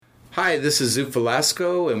Hi, this is Zoot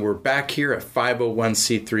Velasco, and we're back here at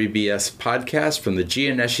 501c3BS podcast from the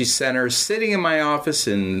Gianneschi Center, sitting in my office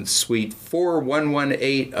in Suite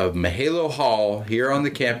 4118 of Mahalo Hall here on the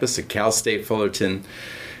campus at Cal State Fullerton,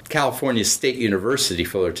 California State University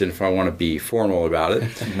Fullerton, if I want to be formal about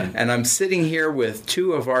it. And I'm sitting here with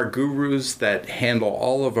two of our gurus that handle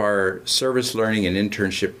all of our service learning and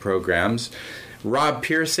internship programs. Rob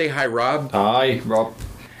Pierce, say hi, Rob. Hi, Rob.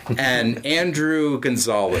 And Andrew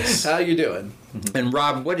Gonzalez. How you doing? And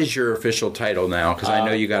Rob, what is your official title now? Because I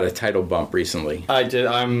know you got a title bump recently. I did.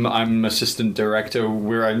 I'm assistant director.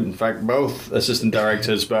 We're in fact both assistant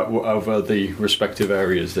directors, but over the respective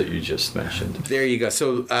areas that you just mentioned. There you go.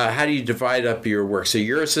 So how do you divide up your work? So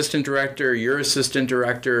you're assistant director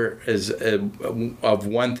is of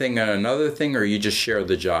one thing and another thing, or you just share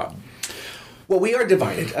the job? Well, we are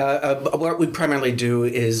divided. What we primarily do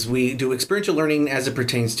is we do experiential learning as it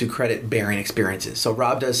pertains to credit-bearing experiences. So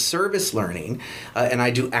Rob does service learning, and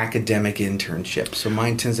I do academic internships. So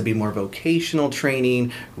mine tends to be more vocational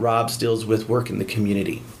training. Rob's deals with work in the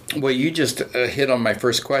community. Well, you just hit on my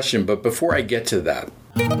first question, but before I get to that...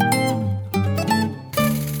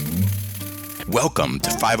 Welcome to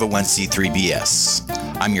 501c3BS.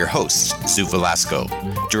 I'm your host, Zoot Velasco,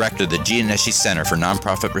 director of the Gianneschi Center for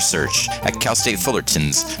Nonprofit Research at Cal State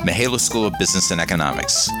Fullerton's Mahalo School of Business and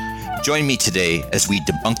Economics. Join me today as we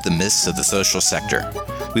debunk the myths of the social sector.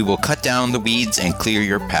 We will cut down the weeds and clear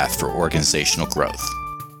your path for organizational growth.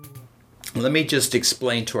 Let me just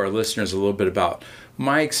explain to our listeners a little bit about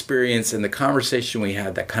my experience and the conversation we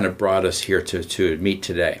had that kind of brought us here to meet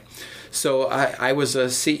today. So I was a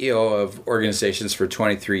CEO of organizations for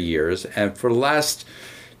 23 years, and for the last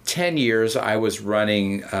 10 years I was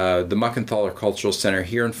running the Muckenthaler Cultural Center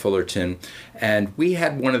here in Fullerton, and we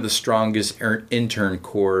had one of the strongest intern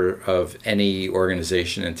corps of any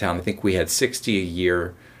organization in town. I think we had 60 a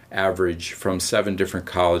year average from 7 different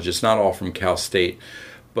colleges, not all from Cal State,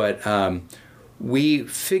 but we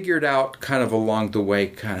figured out kind of along the way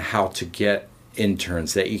kind of how to get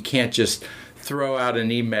interns, that you can't just throw out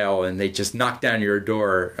an email and they just knock down your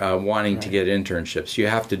door wanting to get internships. You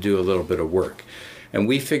have to do a little bit of work. And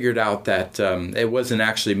we figured out that it wasn't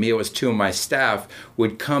actually me, it was 2 of my staff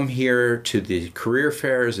would come here to the career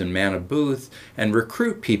fairs and man a booth and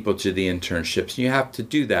recruit people to the internships. You have to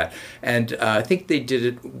do that. And I think they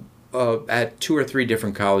did it at 2 or 3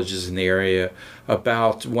 different colleges in the area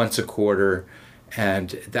about once a quarter,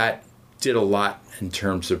 and that did a lot in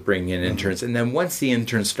terms of bringing in interns. And then once the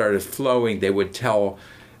interns started flowing, they would tell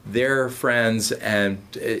their friends, and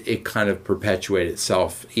it kind of perpetuated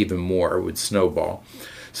itself even more. It would snowball.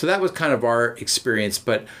 So that was kind of our experience.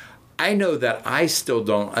 But I know that I still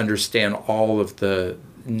don't understand all of the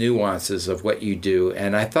nuances of what you do,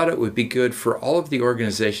 and I thought it would be good for all of the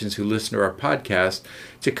organizations who listen to our podcast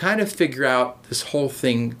to kind of figure out this whole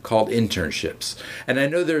thing called internships. And I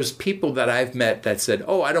know there's people that I've met that said,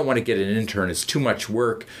 oh, I don't want to get an intern, it's too much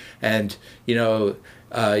work, and you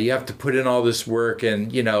have to put in all this work,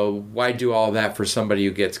 and why do all that for somebody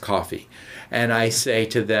who gets coffee? And I say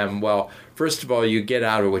to them, well, first of all, you get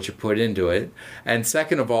out of what you put into it. And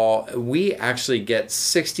second of all, we actually get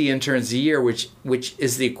 60 interns a year, which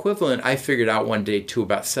is the equivalent, I figured out one day, to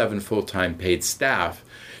about 7 full-time paid staff.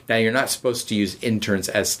 Now, you're not supposed to use interns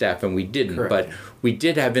as staff, and we didn't. Correct. But we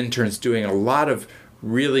did have interns doing a lot of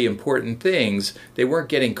really important things. They weren't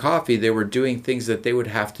getting coffee. They were doing things that they would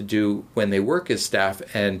have to do when they work as staff,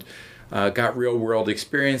 and got real-world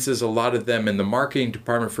experiences. A lot of them in the marketing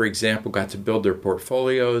department, for example, got to build their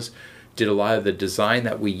portfolios, did a lot of the design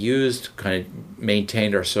that we used, kind of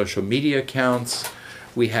maintained our social media accounts.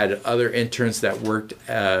 We had other interns that worked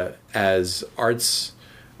as arts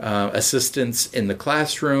assistants in the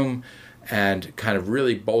classroom and kind of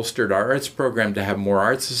really bolstered our arts program to have more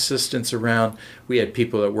arts assistants around. We had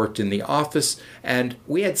people that worked in the office, and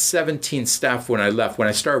we had 17 staff when I left. When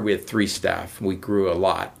I started, we had 3 staff. We grew a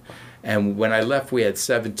lot. And when I left, we had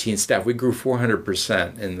 17 staff. We grew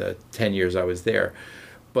 400% in the 10 years I was there.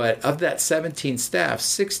 But of that 17 staff,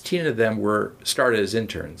 16 of them were started as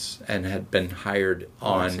interns and had been hired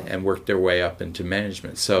on and worked their way up into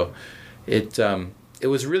management. So it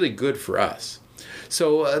was really good for us.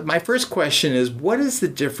 So my first question is, what is the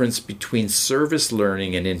difference between service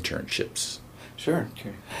learning and internships? Sure.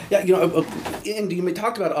 Yeah, and you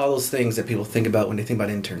talked about all those things that people think about when they think about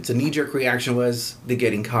interns. The knee-jerk reaction was the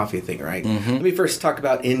getting coffee thing, right? Mm-hmm. Let me first talk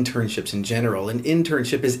about internships in general. An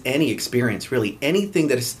internship is any experience, really, anything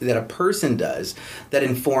that a person does that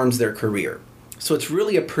informs their career. So it's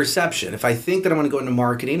really a perception. If I think that I want to go into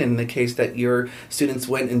marketing, and in the case that your students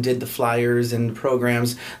went and did the flyers and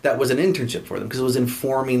programs, that was an internship for them because it was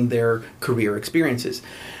informing their career experiences.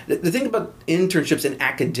 The thing about internships and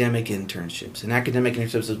academic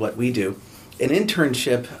internships is what we do. An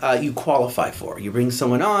internship you qualify for. You bring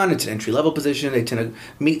someone on, it's an entry-level position, they tend to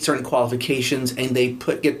meet certain qualifications, and they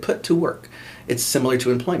get put to work. It's similar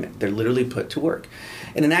to employment. They're literally put to work.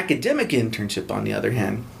 In an academic internship, on the other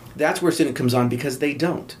hand, that's where a student comes on because they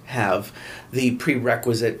don't have the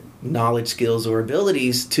prerequisite knowledge, skills, or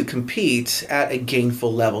abilities to compete at a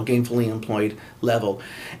gainfully employed level.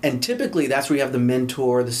 And typically that's where you have the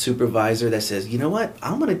mentor, the supervisor that says, you know what,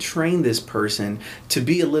 I'm going to train this person to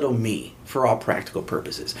be a little me for all practical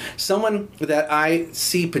purposes. Someone that I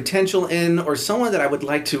see potential in, or someone that I would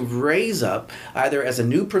like to raise up either as a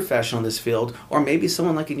new professional in this field, or maybe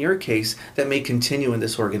someone like in your case that may continue in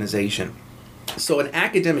this organization. So an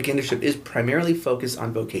academic internship is primarily focused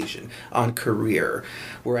on vocation, on career,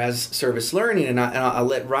 whereas service learning, and I'll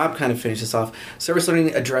let Rob kind of finish this off, service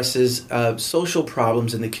learning addresses social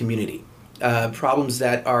problems in the community. Problems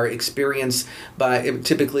that are experienced by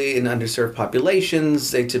typically in underserved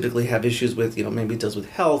populations. They typically have issues with, maybe it deals with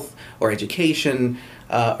health or education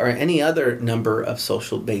or any other number of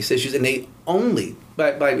social-based issues. And they only,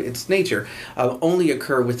 by its nature, only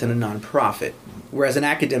occur within a nonprofit. Whereas an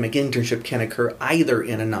academic internship can occur either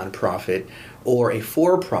in a nonprofit or a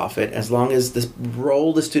for-profit, as long as the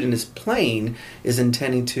role the student is playing is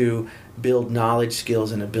intending to build knowledge,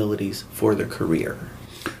 skills, and abilities for their career.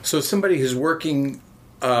 So somebody who's working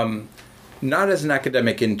not as an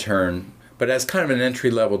academic intern, but as kind of an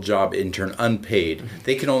entry-level job intern, unpaid,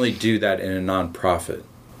 they can only do that in a nonprofit.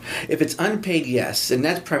 If it's unpaid, yes, and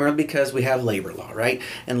that's primarily because we have labor law, right?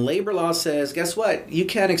 And labor law says, guess what? You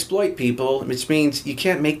can't exploit people, which means you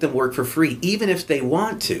can't make them work for free. Even if they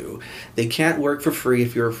want to, they can't work for free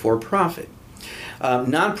if you're a for-profit.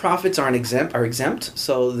 Nonprofits are exempt,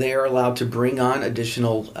 so they are allowed to bring on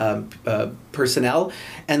additional personnel.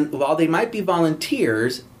 And while they might be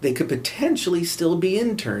volunteers, they could potentially still be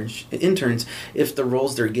interns if the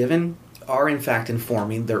roles they're given are in fact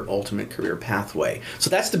informing their ultimate career pathway. So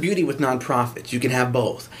that's the beauty with nonprofits. You can have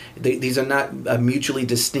both. These are not mutually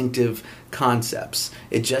distinctive concepts.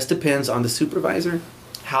 It just depends on the supervisor,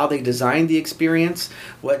 how they design the experience,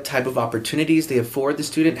 what type of opportunities they afford the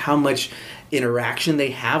student, how much interaction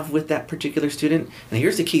they have with that particular student. And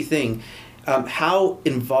here's the key thing. How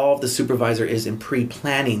involved the supervisor is in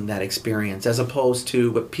pre-planning that experience as opposed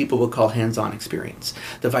to what people would call hands-on experience.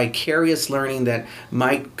 The vicarious learning that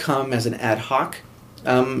might come as an ad hoc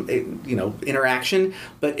interaction,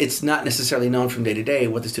 but it's not necessarily known from day to day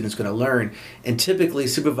what the student's going to learn. And typically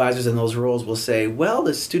supervisors in those roles will say, well,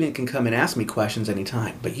 the student can come and ask me questions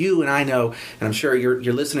anytime. But you and I know, and I'm sure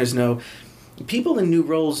your listeners know, people in new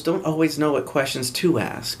roles don't always know what questions to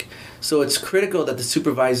ask. So it's critical that the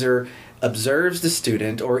supervisor observes the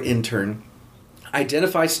student or intern,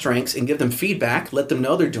 identifies strengths and give them feedback, let them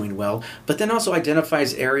know they're doing well, but then also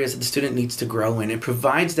identifies areas that the student needs to grow in and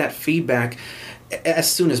provides that feedback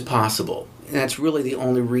as soon as possible. And that's really the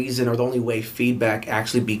only reason or the only way feedback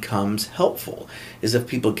actually becomes helpful is if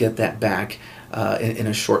people get that back in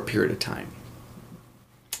a short period of time.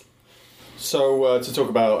 So to talk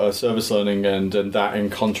about service learning and that in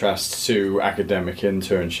contrast to academic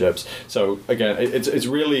internships. So again, it's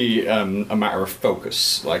really a matter of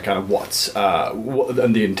focus, like kind of what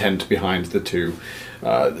and the intent behind the two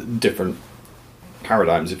different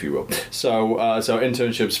paradigms, if you will. So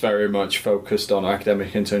internships very much focused on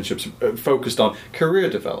academic internships, focused on career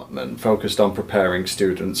development, focused on preparing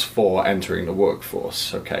students for entering the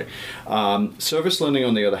workforce. Okay. Service learning,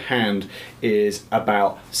 on the other hand, is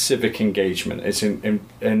about civic engagement. It's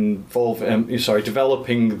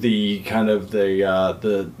developing the kind of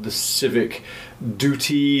the civic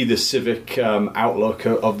duty, the civic outlook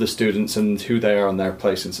of the students and who they are and their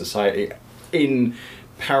place in society, in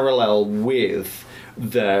parallel with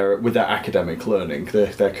their academic learning, their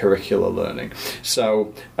curricular learning.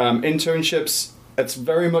 So internships, it's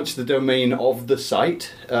very much the domain of the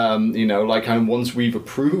site. Once we've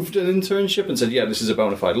approved an internship and said, yeah, this is a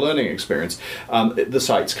bona fide learning experience, the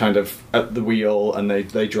site's kind of at the wheel and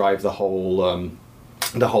they drive the whole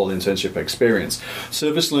internship experience.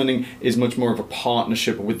 Service learning is much more of a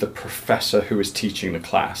partnership with the professor who is teaching the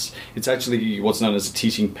class. It's actually what's known as a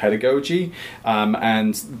teaching pedagogy, and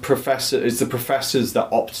it's the professors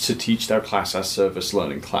that opt to teach their class as service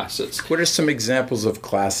learning classes. What are some examples of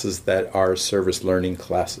classes that are service learning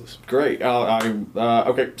classes? Great.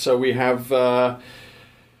 Okay, so we have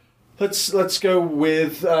Let's go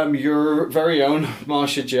with your very own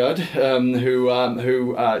Marcia Judd, who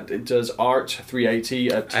does Art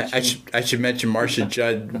 380. I should mention Marcia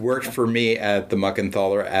Judd worked for me at the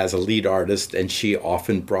Muckenthaler as a lead artist, and she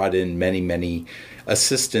often brought in many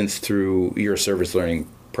assistants through your service learning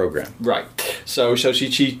program. Right. So she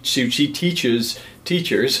teaches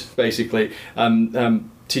teachers basically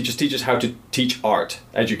teaches how to teach art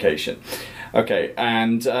education. Okay,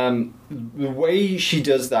 and the way she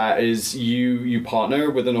does that is you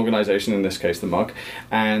partner with an organization, in this case the Muck,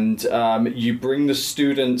 and you bring the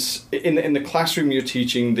students in the classroom. You're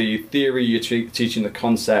teaching the theory, you're teaching the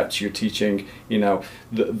concepts, you're teaching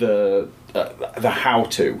the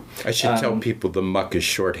how-to. I should tell people the Muck is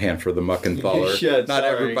shorthand for the Muckenthaler. Not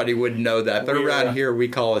everybody would know that, but around here we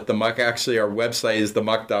call it the Muck. Actually, our website is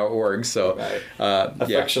themuck.org, so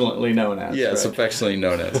affectionately known as. Yes, right? affectionately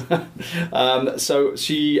known as. So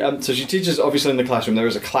she teaches obviously in the classroom. There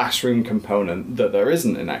is a classroom component that there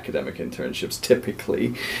isn't in academic internships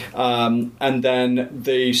typically, and then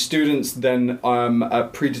the students then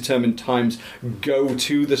at predetermined times go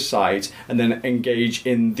to the site and then engage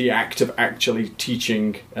in the act of actually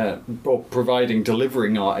teaching or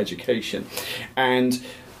delivering our education. And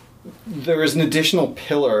there is an additional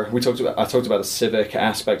pillar. I talked about the civic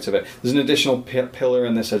aspect of it. There's an additional pillar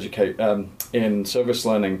in this in service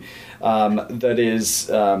learning that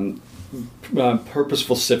is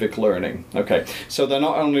purposeful civic learning. Okay, so they're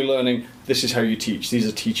not only learning this is how you teach, these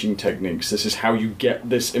are teaching techniques, this is how you get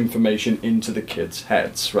this information into the kids'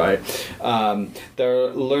 heads, right? They're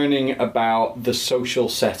learning about the social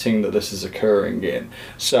setting that this is occurring in.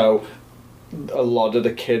 So a lot of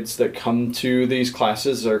the kids that come to these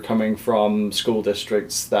classes are coming from school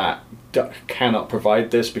districts that cannot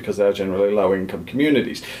provide this because they're generally low-income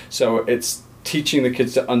communities. So it's teaching the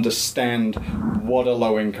kids to understand what a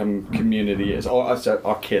low-income community is.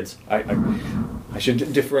 Our kids. I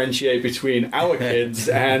should differentiate between our kids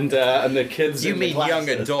and the kids. You mean young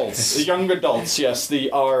adults? The young adults, yes.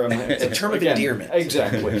 The RM. It's a term of endearment.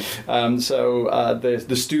 Exactly. So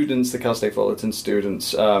the students, the Cal State Fullerton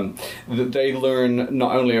students, they learn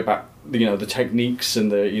not only about the techniques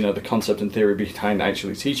and the concept and theory behind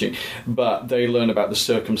actually teaching, but they learn about the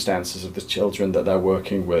circumstances of the children that they're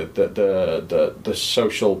working with, the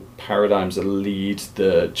social paradigms that lead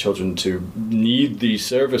the children to need these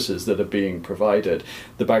services that are being provided,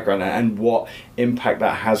 the background, and what impact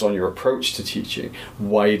that has on your approach to teaching,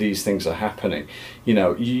 why these things are happening.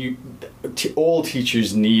 All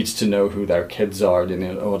teachers need to know who their kids are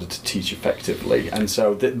in order to teach effectively, and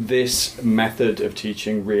so this method of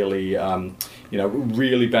teaching really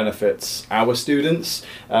really benefits our students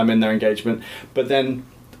in their engagement. But then,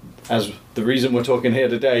 as the reason we're talking here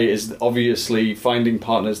today is obviously finding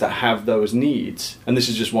partners that have those needs, and this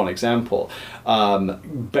is just one example,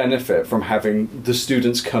 benefit from having the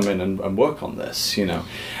students come in and work on this,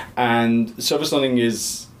 And service learning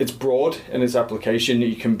it's broad in its application.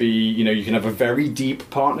 You can you can have a very deep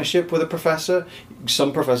partnership with a professor.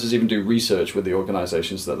 Some professors even do research with the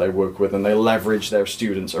organizations that they work with, and they leverage their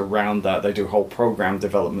students around that. They do whole program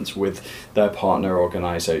developments with their partner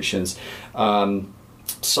organizations.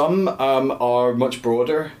 Some are much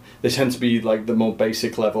broader. They tend to be like the more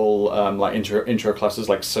basic level, like intro classes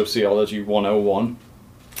like Sociology 101.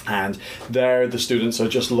 And there the students are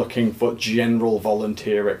just looking for general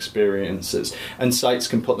volunteer experiences, and sites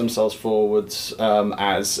can put themselves forwards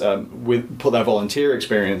put their volunteer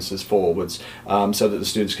experiences forwards, so that the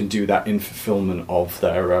students can do that in fulfillment of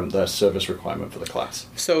their service requirement for the class.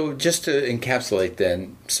 So just to encapsulate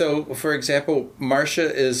then, so for example,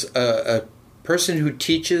 Marcia is a person who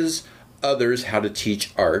teaches others how to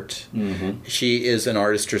teach art. Mm-hmm. She is an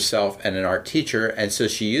artist herself and an art teacher, and so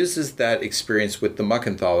she uses that experience with the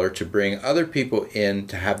Muckenthaler to bring other people in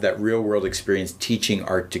to have that real world experience teaching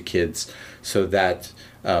art to kids, so that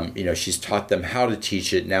she's taught them how to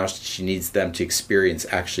teach it. Now she needs them to experience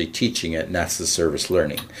actually teaching it, and that's the service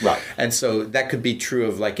learning. Right. And so that could be true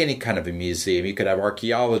of like any kind of a museum. You could have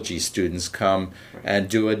archaeology students come and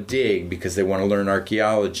do a dig because they want to learn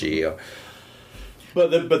archaeology. But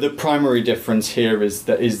the primary difference here is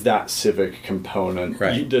that civic component.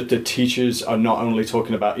 Right. The teachers are not only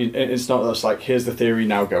talking about, it's not just like, here's the theory,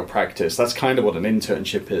 now go practice. That's kind of what an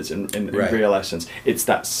internship is in right. real essence. It's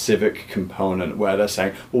that civic component where they're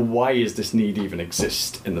saying, well, why does this need even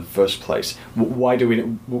exist in the first place? Why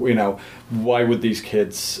do why would these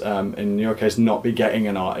kids, in your case, not be getting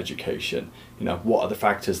an art education? What are the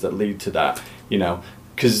factors that lead to that?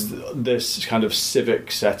 Because this kind of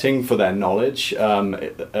civic setting for their knowledge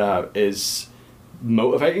is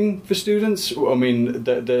motivating for students. I mean,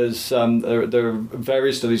 there are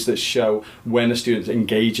various studies that show when a student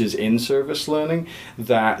engages in service learning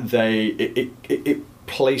that it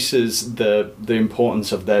places the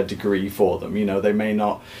importance of their degree for them. You know, they may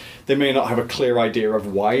not have a clear idea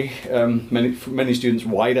of why many students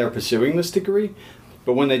why they're pursuing this degree,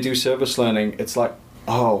 but when they do service learning, it's like,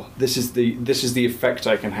 oh, this is the effect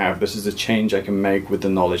I can have. This is the change I can make with the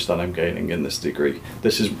knowledge that I'm gaining in this degree.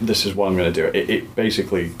 This is what I'm going to do. It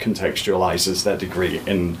basically contextualizes their degree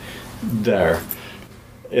in their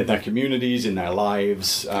communities, in their lives.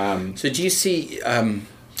 So do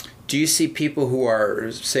you see people who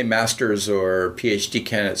are, say, masters or PhD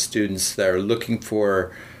candidate students that are looking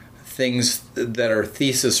for things that are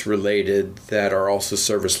thesis related that are also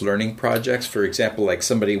service learning projects? For example, like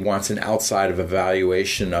somebody wants an outside of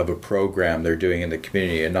evaluation of a program they're doing in the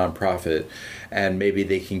community, a nonprofit, and maybe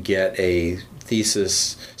they can get a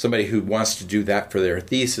thesis, somebody who wants to do that for their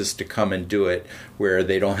thesis to come and do it where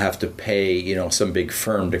they don't have to pay, you know, some big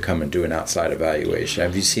firm to come and do an outside evaluation.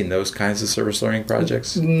 Have you seen those kinds of service learning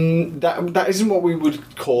projects? That isn't what we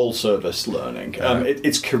would call service learning.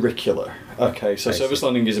 It's curricular. Okay, so service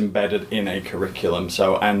learning is embedded in a curriculum.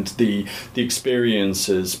 So, and the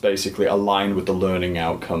experiences basically align with the learning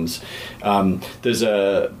outcomes. There's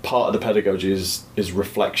a part of the pedagogy is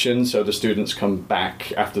reflection. So the students come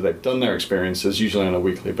back after they've done their experiences, usually on a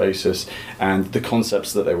weekly basis, and the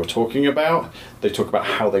concepts that they were talking about, they talk about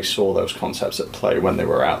how they saw those concepts at play when they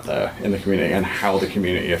were out there in the community and how the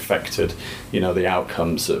community affected, you know, the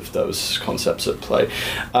outcomes of those concepts at play.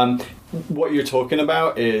 What you're talking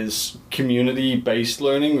about is community-based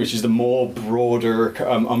learning, which is the more broader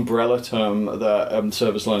umbrella term that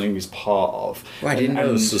service learning is part of. Well, I didn't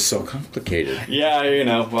know this was so complicated. Yeah, you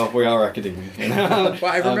know, well, we are academia. You know?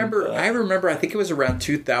 Well, I remember, I think it was around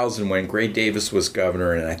 2000 when Gray Davis was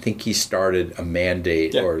governor, and I think he started a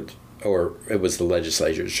mandate, or it was the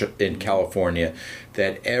legislature in California,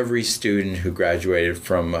 that every student who graduated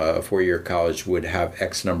from a four-year college would have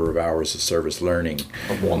X number of hours of service learning.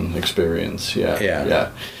 Of one experience, yeah,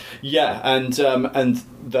 and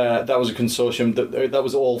that was a consortium that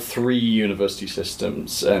was all three university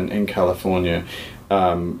systems in California.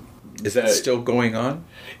 Is that still going on?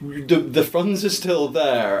 The funds are still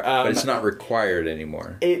there, but it's not required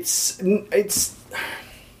anymore. It's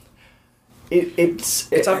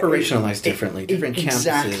operationalized differently. Different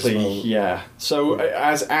exactly, campuses. Yeah. So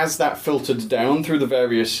as that filtered down through the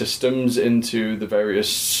various systems into the various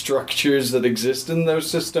structures that exist in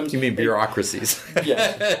those systems. You mean bureaucracies?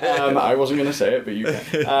 Yeah. I wasn't going to say it, but you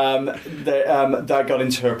can. That got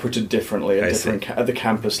interpreted differently at the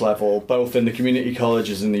campus level, both in the community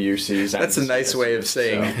colleges and the UCs. That's a nice way of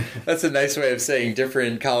saying. That's a nice way of saying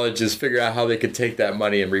different colleges figure out how they could take that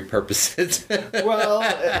money and repurpose it. Well,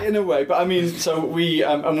 in a way, but I mean. So we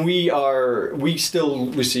still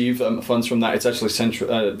receive funds from that. It's actually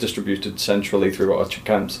distributed centrally through our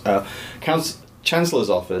Chancellor's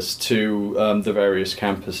office to the various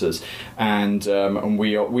campuses, and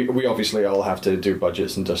we obviously all have to do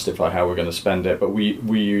budgets and justify how we're going to spend it. But we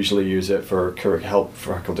usually use it for help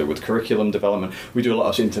faculty with curriculum development. We do a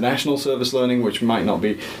lot of international service learning, which might not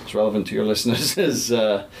be as relevant to your listeners as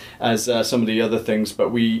some of the other things.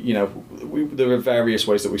 But there are various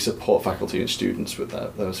ways that we support faculty and students with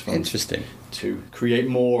those funds. Interesting. To create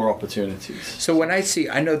more opportunities. So when I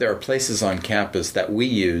know there are places on campus that we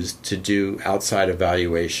use to do outside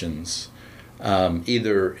evaluations.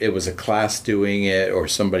 Either it was a class doing it or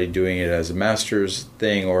somebody doing it as a master's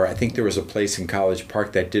thing, or I think there was a place in College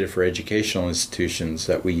Park that did it for educational institutions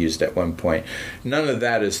that we used at one point. None of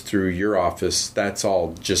that is through your office. That's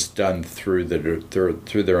all just done through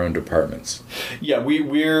their own departments. Yeah,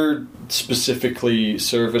 we're specifically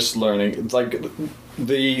service learning. Like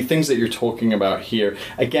the things that you're talking about here,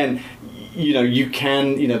 again, you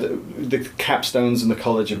can, the capstones in the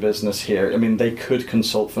College of Business here, I mean, they could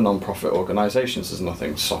consult for non-profit organizations. There's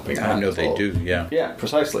nothing stopping that. I know they do, yeah. Yeah,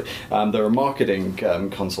 precisely. There are marketing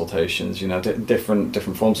consultations, different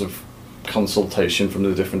forms of consultation from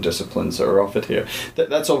the different disciplines that are offered here.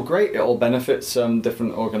 That's all great. It all benefits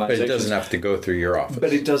different organizations. But it doesn't have to go through your office.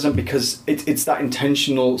 But it doesn't, because it's that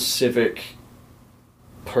intentional civic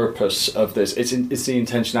purpose of this. It's the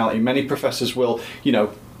intentionality. Many professors will,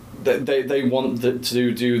 they want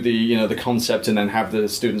to do the concept and then have the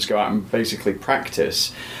students go out and basically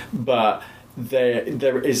practice, but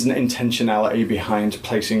there isn't intentionality behind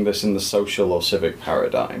placing this in the social or civic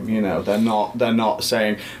paradigm. You know, they're not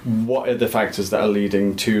saying what are the factors that are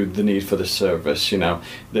leading to the need for this service. You know,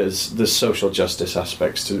 there's social justice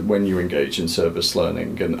aspects to when you engage in service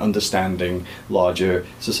learning and understanding larger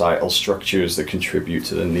societal structures that contribute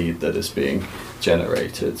to the need that is being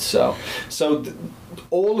generated.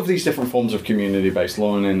 All of these different forms of community-based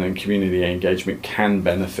learning and community engagement can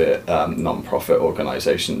benefit non-profit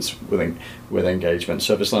organizations with engagement.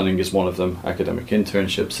 Service learning is one of them. Academic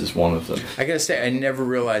internships is one of them. I gotta say, I never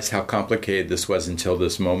realized how complicated this was until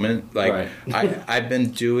this moment. Like, Right. I've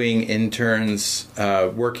been doing interns,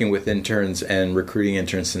 working with interns and recruiting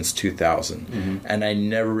interns since 2000, and I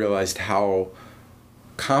never realized how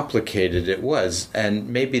complicated it was. And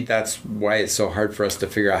maybe that's why it's so hard for us to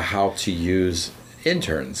figure out how to use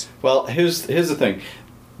interns. Well, here's the thing.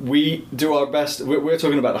 We do our best. We're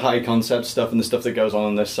talking about high concept stuff and the stuff that goes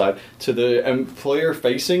on this side. To the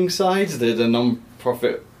employer-facing side, the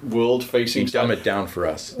non-profit world-facing You side. dumb it down for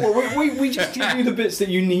us. Well, we just give you the bits that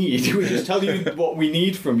you need. We just tell you what we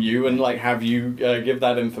need from you and like have you give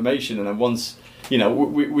that information. And then once, you know,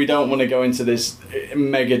 we don't want to go into this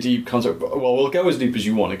mega deep concept. Well, we'll go as deep as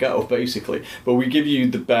you want to go, basically. But we give you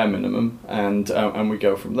the bare minimum, and we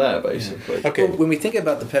go from there, basically. Okay. Well, when we think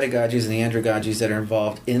about the pedagogies and the andragogies that are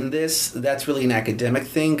involved in this, that's really an academic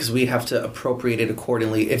thing because we have to appropriate it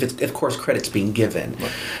accordingly if it's, of course, credit's being given.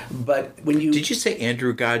 Right. But when you... Did you say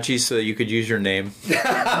Andrew Gaji so that you could use your name?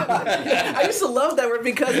 I used to love that word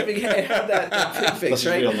because it had that prefix, That's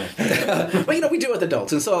right? his real name. But, you know, we do it with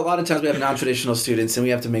adults. And so a lot of times we have non-traditional students and we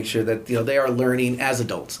have to make sure that, you know, they are learning as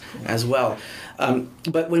adults as well.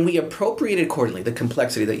 But when we appropriate it accordingly, the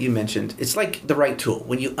complexity that you mentioned, it's like the right tool.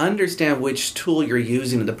 When you understand which tool you're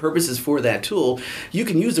using and the purposes for that tool, you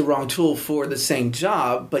can use the wrong tool for the same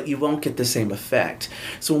job, but you won't get the same effect.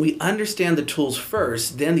 So when we understand the tools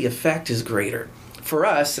first, then the effect is greater. For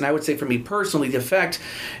us, and I would say for me personally, the effect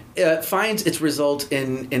finds its result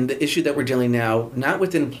in the issue that we're dealing now, not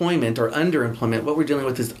with employment or underemployment. What we're dealing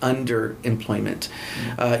with is underemployment.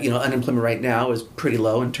 Unemployment right now is pretty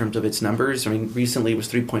low in terms of its numbers. I mean, recently it was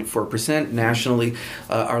 3.4%. Nationally,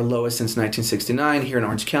 our lowest since 1969. Here in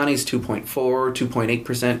Orange County is 2.4,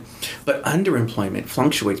 2.8%. But underemployment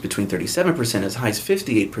fluctuates between 37% as high as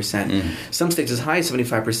 58%. Some states as high as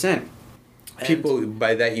 75%. People,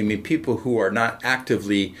 by that you mean people who are not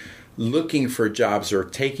actively looking for jobs or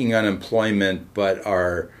taking unemployment, but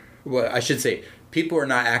are, well, I should say, people are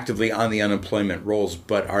not actively on the unemployment rolls,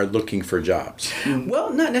 but are looking for jobs.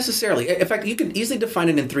 Well, not necessarily. In fact, you can easily define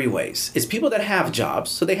it in three ways. It's people that have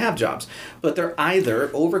jobs, so they have jobs, but they're either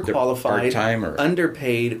overqualified, part-time or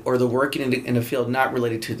underpaid, or they're working in a field not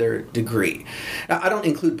related to their degree. Now, I don't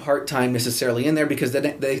include part-time necessarily in there because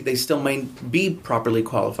they still may be properly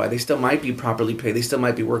qualified. They still might be properly paid. They still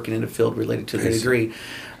might be working in a field related to their degree.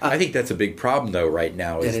 I think that's a big problem, though, right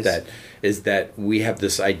now, is that we have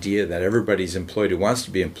this idea that everybody's employed who wants to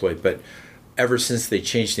be employed, but ever since they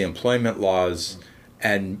changed the employment laws,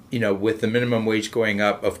 and, you know, with the minimum wage going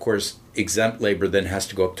up, of course, exempt labor then has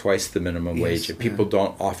to go up twice the minimum wage, and people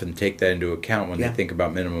don't often take that into account when they think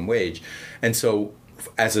about minimum wage. And so,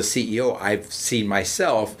 as a CEO, I've seen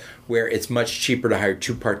myself where it's much cheaper to hire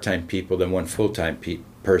 2 part-time people than 1 full-time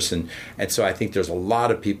person, and so I think there's a lot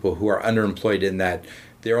of people who are underemployed in that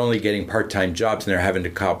they're only getting part-time jobs and they're having to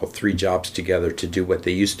cobble 3 jobs together to do what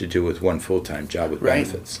they used to do with 1 full-time job with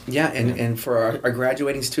benefits. Yeah, and for our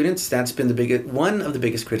graduating students, that's been one of the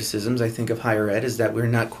biggest criticisms, I think, of higher ed is that we're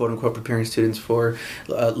not, quote-unquote, preparing students for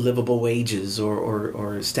livable wages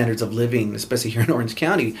or standards of living, especially here in Orange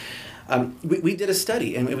County. We did a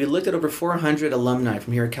study, and we looked at over 400 alumni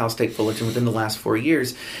from here at Cal State Fullerton within the last 4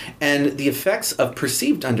 years, and the effects of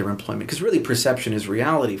perceived underemployment, because really perception is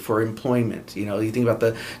reality for employment. You know, you think about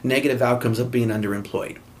the negative outcomes of being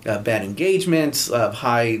underemployed. Bad engagements,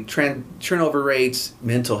 high turnover rates,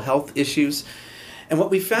 mental health issues. And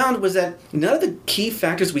what we found was that none of the key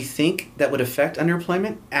factors we think that would affect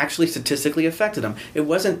underemployment actually statistically affected them. It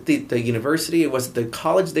wasn't the university, it wasn't the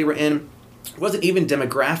college they were in. It wasn't even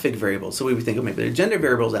demographic variables. So we would think, maybe there are gender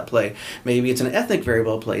variables at play. Maybe it's an ethnic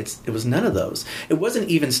variable at play. It was none of those. It wasn't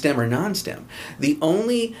even STEM or non-STEM. The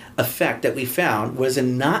only effect that we found was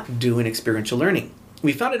in not doing experiential learning.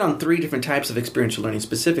 We found it on 3 different types of experiential learning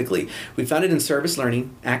specifically. We found it in service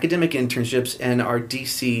learning, academic internships, and our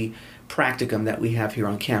DC practicum that we have here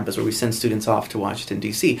on campus where we send students off to Washington,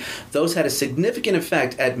 D.C. Those had a significant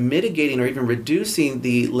effect at mitigating or even reducing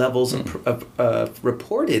the levels of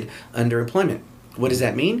reported underemployment. What does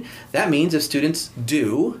that mean? That means if students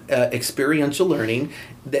do experiential learning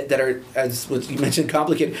that are, as what you mentioned,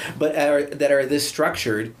 complicated, but that are this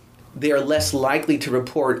structured, they are less likely to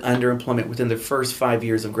report underemployment within the first 5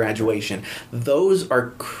 years of graduation. Those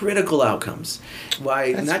are critical outcomes.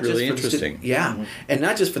 Why? That's not really just for interesting. and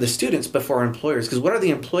not just for the students, but for our employers. Because what are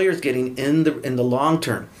the employers getting in the long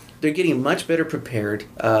term? They're getting much better prepared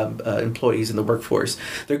employees in the workforce.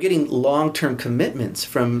 They're getting long-term commitments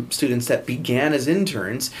from students that began as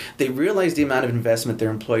interns. They realize the amount of investment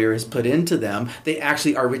their employer has put into them. They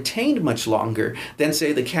actually are retained much longer than,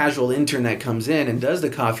 say, the casual intern that comes in and does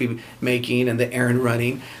the coffee making and the errand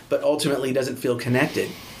running, but ultimately doesn't feel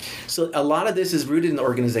connected. So a lot of this is rooted in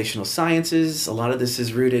organizational sciences. A lot of this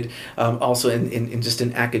is rooted also in just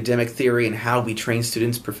in academic theory and how we train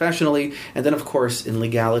students professionally. And then, of course, in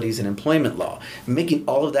legalities and employment law. Making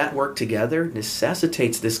all of that work together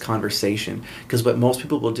necessitates this conversation. Because what most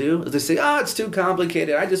people will do is they say, oh, it's too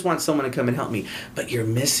complicated. I just want someone to come and help me. But you're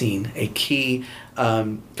missing a key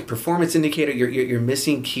performance indicator. You're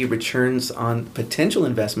missing key returns on potential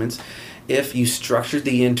investments if you structured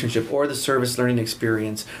the internship or the service learning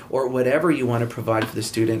experience or whatever you want to provide for the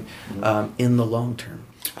student in the long term.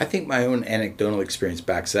 I think my own anecdotal experience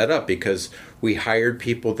backs that up, because we hired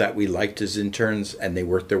people that we liked as interns and they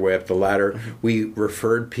worked their way up the ladder. Mm-hmm. We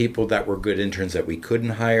referred people that were good interns that we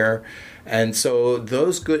couldn't hire. And so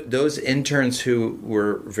those interns who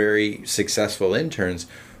were very successful interns,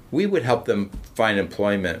 we would help them find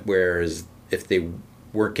employment, whereas if they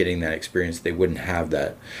weren't getting that experience, they wouldn't have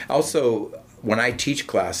that. Also, when I teach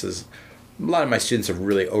classes, a lot of my students are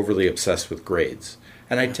really overly obsessed with grades.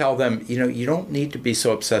 And I tell them, you don't need to be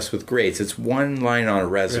so obsessed with grades. It's one line on a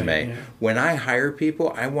resume. Right, yeah. When I hire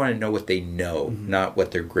people, I want to know what they know, not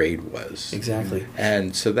what their grade was. Exactly.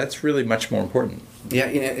 And so that's really much more important. Yeah,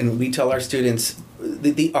 and we tell our students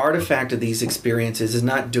the artifact of these experiences is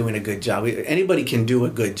not doing a good job. Anybody can do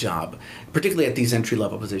a good job, particularly at these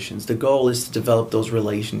entry-level positions. The goal is to develop those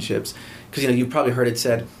relationships. Because, you've probably heard it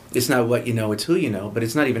said, it's not what you know, it's who you know. But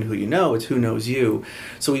it's not even who you know, it's who knows you.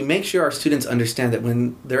 So we make sure our students understand that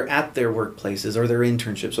when they're at their workplaces or their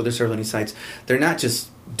internships or their service learning sites, they're not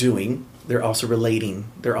just doing, they're also relating,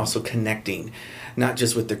 they're also connecting. Not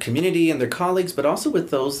just with their community and their colleagues, but also with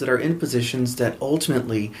those that are in positions that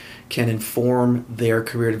ultimately can inform their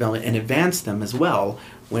career development and advance them as well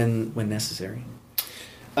when necessary.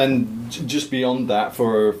 And just beyond that,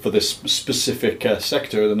 for this specific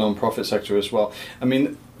sector, the non-profit sector as well, I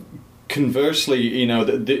mean, conversely,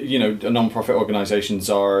 non-profit organizations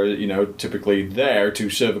are, typically there to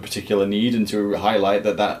serve a particular need and to highlight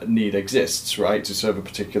that need exists, right? To serve a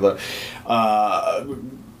particular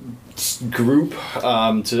group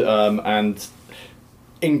and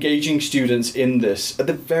engaging students in this, at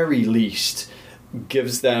the very least,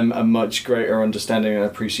 gives them a much greater understanding and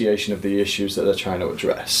appreciation of the issues that they're trying to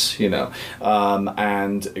address,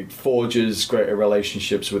 and it forges greater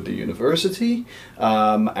relationships with the university,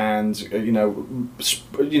 and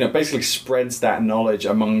basically spreads that knowledge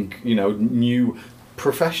among new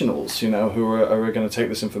professionals, who are going to take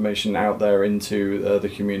this information out there into the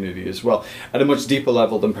community as well, at a much deeper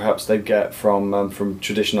level than perhaps they get from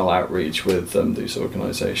traditional outreach with these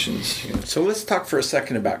organizations. So let's talk for a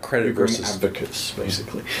second about credit versus advocates,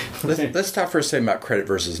 basically. let's talk for a second about credit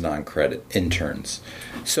versus non-credit interns.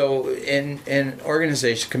 So in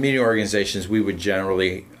community organizations, we would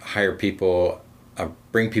generally hire people,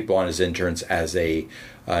 bring people on as interns as a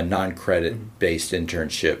non-credit based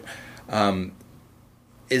internship.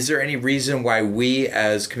 Is there any reason why we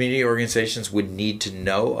as community organizations would need to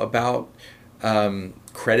know about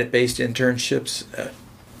credit-based internships?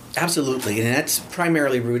 Absolutely, and that's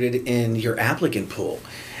primarily rooted in your applicant pool.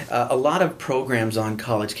 A lot of programs on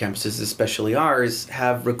college campuses, especially ours,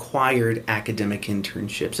 have required academic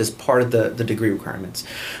internships as part of the degree requirements,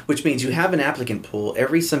 which means you have an applicant pool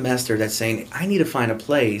every semester that's saying, I need to find a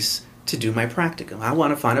place to do my practicum. I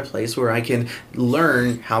want to find a place where I can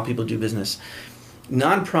learn how people do business.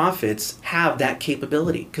 Nonprofits have that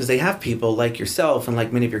capability because they have people like yourself and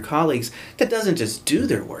like many of your colleagues that doesn't just do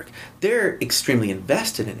their work. They're extremely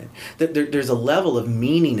invested in it. There's a level of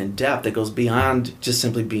meaning and depth that goes beyond just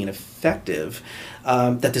simply being effective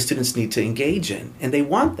that the students need to engage in. And they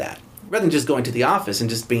want that rather than just going to the office and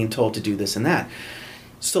just being told to do this and that.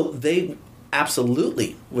 So they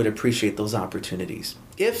absolutely would appreciate those opportunities.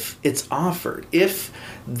 If it's offered, if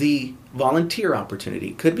the volunteer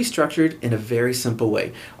opportunity could be structured in a very simple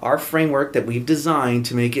way. Our framework that we've designed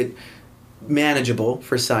to make it manageable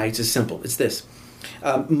for sites is simple. It's this.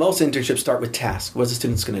 Most internships start with tasks. What's the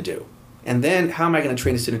student's going to do? And then how am I going to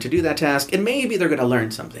train a student to do that task? And maybe they're going to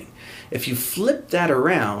learn something. If you flip that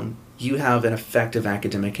around, you have an effective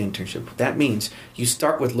academic internship. That means you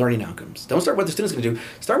start with learning outcomes. Don't start with what the student's going to do.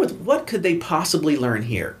 Start with what could they possibly learn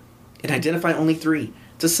here? And identify only 3.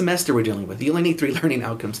 It's a semester we're dealing with. You only need 3 learning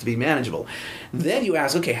outcomes to be manageable. Then you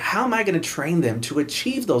ask, okay, how am I going to train them to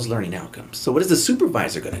achieve those learning outcomes? So what is the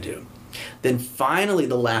supervisor going to do? Then finally,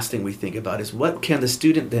 the last thing we think about is what can the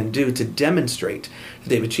student then do to demonstrate that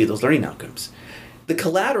they've achieved those learning outcomes? The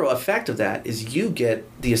collateral effect of that is you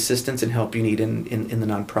get the assistance and help you need in the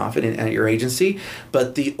nonprofit and at your agency,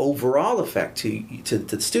 but the overall effect to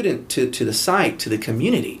the student, to the site, to the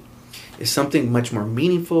community is something much more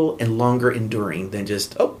meaningful and longer enduring than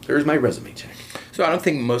just, oh, there's my resume check. So I don't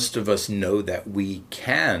think most of us know that we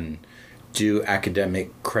can do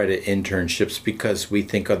academic credit internships because we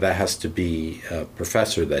think, oh, that has to be a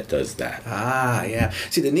professor that does that. Ah, yeah.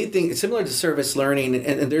 See, the neat thing, it's similar to service learning,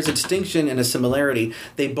 and there's a distinction and a similarity.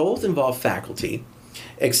 They both involve faculty,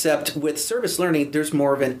 except with service learning, there's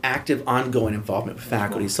more of an active, ongoing involvement with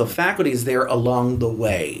faculty. So faculty is there along the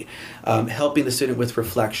way, helping the student with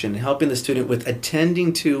reflection, helping the student with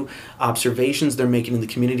attending to observations they're making in the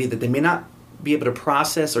community that they may not be able to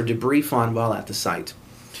process or debrief on while at the site.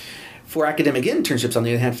 For academic internships, on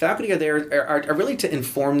the other hand, faculty are there are really to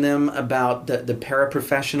inform them about the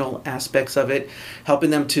paraprofessional aspects of it, helping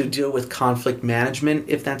them to deal with conflict management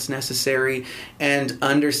if that's necessary, and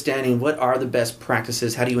understanding what are the best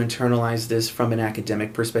practices, how do you internalize this from an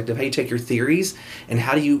academic perspective, how you take your theories, and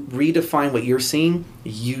how do you redefine what you're seeing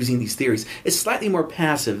using these theories. It's slightly more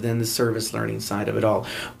passive than the service learning side of it all,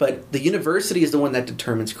 but the university is the one that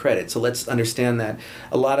determines credit. So let's understand that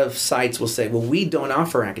a lot of sites will say, well, we don't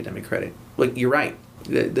offer academic credit. Well, you're right.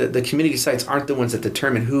 The community sites aren't the ones that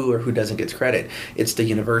determine who or who doesn't get credit. It's the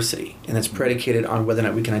university, and it's predicated on whether or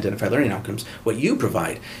not we can identify learning outcomes. What you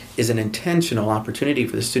provide is an intentional opportunity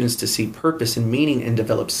for the students to see purpose and meaning and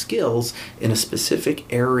develop skills in a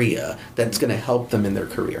specific area that's going to help them in their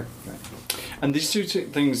career. And these two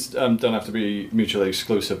things don't have to be mutually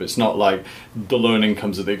exclusive. It's not like the learning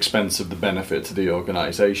comes at the expense of the benefit to the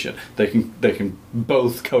organisation. They can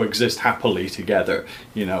both coexist happily together.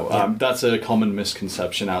 You know, that's a common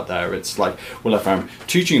misconception out there. It's like, well, if I'm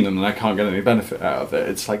teaching them, then I can't get any benefit out of it.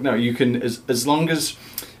 It's like, no, you can, as long as,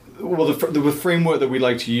 well, the framework that we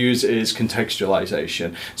like to use is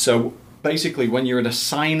contextualization. So basically, when you're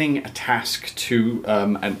assigning a task to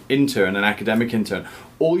an intern, an academic intern,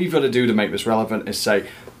 all you've got to do to make this relevant is say,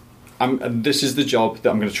 this is the job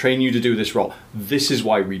that I'm going to train you to do this role. This is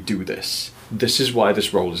why we do this. This is why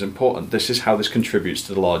this role is important. This is how this contributes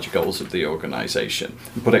to the larger goals of the organization.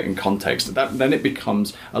 And put it in context. Then it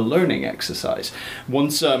becomes a learning exercise.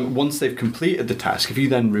 Once they've completed the task, if you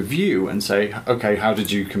then review and say, okay, how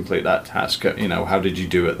did you complete that task? You know, how did you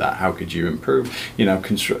do at that? How could you improve? You know,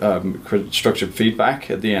 constructive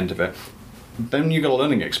feedback at the end of it. Then you've got a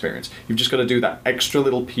learning experience. You've just got to do that extra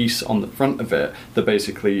little piece on the front of it that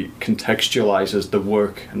basically contextualizes the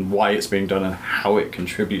work and why it's being done and how it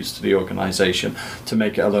contributes to the organization to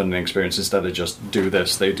make it a learning experience instead of just do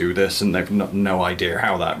this, they do this, and they've no idea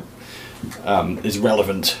how that is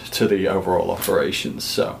relevant to the overall operations.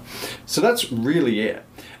 So that's really it.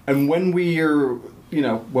 And when we're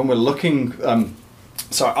looking,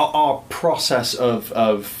 so our process of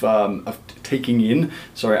taking in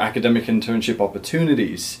academic internship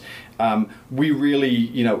opportunities, we've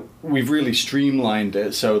really streamlined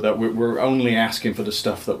it so that we're only asking for the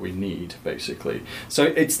stuff that we need, basically. So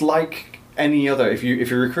it's like any other, if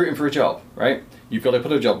you're recruiting for a job, right? You've got to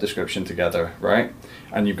put a job description together, right?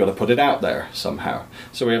 And you've got to put it out there somehow.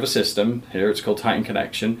 So we have a system here, it's called Titan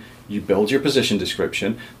Connection. You build your position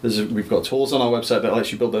description. We've got tools on our website that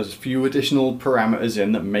lets you build those few additional parameters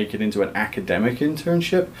in that make it into an academic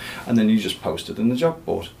internship, and then you just post it in the job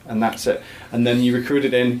board, and that's it. And then you recruit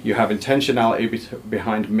it in, you have intentionality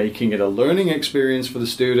behind making it a learning experience for the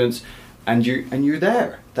students, and you're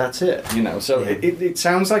there. That's it, you know. So it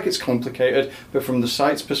sounds like it's complicated, but from the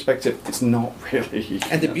site's perspective, it's not really.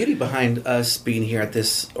 And the beauty behind us being here at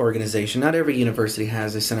this organization, not every university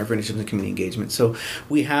has a Center for Initiatives and Community Engagement. So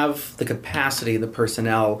we have the capacity, the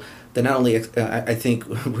personnel, that not only I think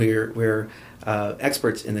we're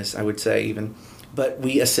experts in this, I would say even, but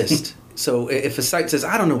we assist. So if a site says,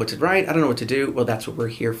 I don't know what to write, I don't know what to do, well, that's what we're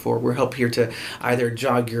here for. We're here to either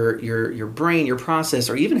jog your brain, your process,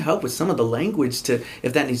 or even help with some of the language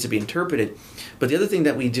if that needs to be interpreted. But the other thing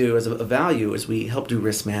that we do as a value is we help do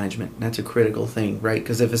risk management. And that's a critical thing, right?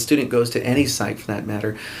 Because if a student goes to any site, for that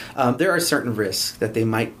matter, there are certain risks that they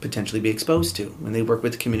might potentially be exposed to when they work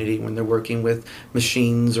with the community, when they're working with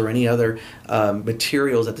machines or any other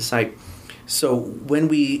materials at the site. So when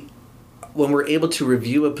we're able to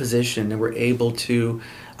review a position and we're able to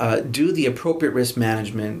do the appropriate risk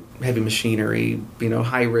management, heavy machinery,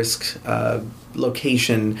 high risk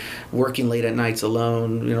location, working late at nights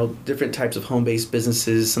alone, different types of home-based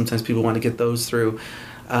businesses, sometimes people want to get those through.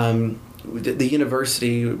 The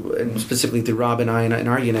university, and specifically through Rob and I in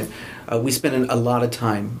our unit, we spend a lot of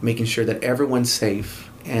time making sure that everyone's safe,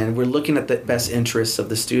 and we're looking at the best interests of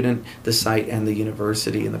the student, the site, and the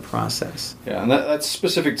university in the process. Yeah, and that's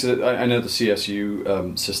specific to, I know the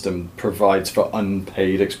CSU system provides for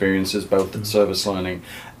unpaid experiences, both in service learning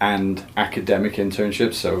and academic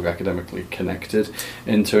internships, so academically connected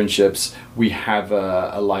internships. We have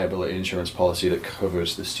a liability insurance policy that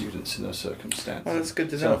covers the students in those circumstances. Oh, that's good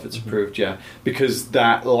to know. So if it's approved, yeah. Because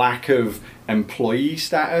that lack of employee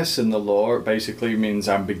status in the law basically means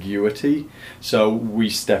ambiguity. So we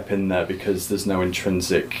step in there because there's no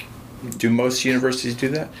intrinsic... Do most universities do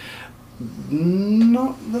that?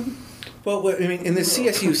 Not... Well, I mean, in the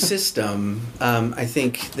CSU system, I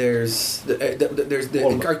think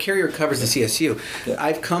our carrier covers the CSU. Yeah.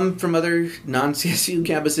 I've come from other non-CSU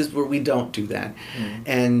campuses where we don't do that,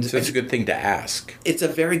 and So it's a good thing to ask. it's a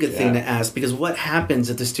very good thing to ask, because what happens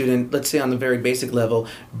if the student, let's say on the very basic level,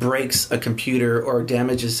 breaks a computer or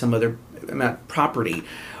damages some other property?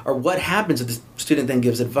 Or what happens if the student then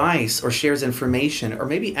gives advice or shares information or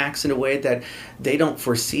maybe acts in a way that they don't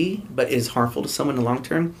foresee but is harmful to someone in the long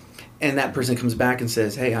term? And that person comes back and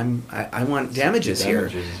says, "Hey, I want damages here."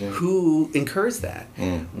 Yeah. Who incurs that?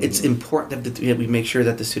 Mm-hmm. It's important that we make sure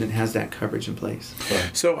that the student has that coverage in place.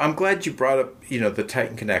 So I'm glad you brought up, the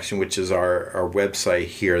Titan Connection, which is our website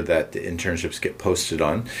here that the internships get posted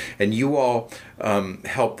on, and you all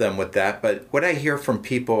help them with that. But what I hear from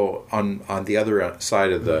people on the other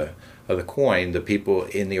side of the coin, the people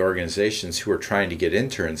in the organizations who are trying to get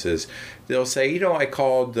interns, is they'll say, I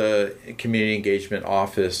called the community engagement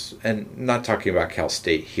office, and not talking about Cal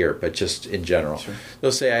State here, but just in general. Sure.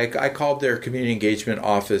 They'll say, I called their community engagement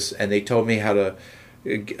office, and they told me how to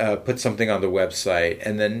put something on the website,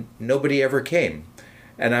 and then nobody ever came.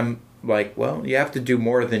 And I'm like, well, you have to do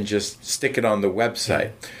more than just stick it on the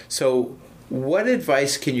website. So what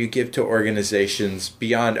advice can you give to organizations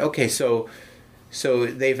beyond, so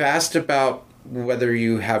they've asked about whether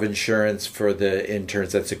you have insurance for the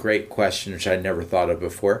interns. That's a great question, which I never thought of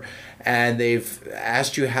before. And they've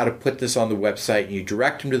asked you how to put this on the website. You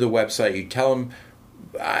direct them to the website. You tell them,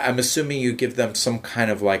 I'm assuming you give them some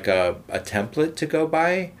kind of like a template to go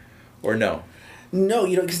by, or no? No,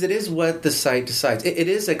 because it is what the site decides. It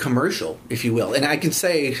is a commercial, if you will. And I can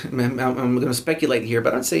say, I'm going to speculate here,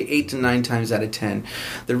 but I'd say 8 to 9 times out of 10.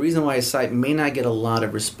 The reason why a site may not get a lot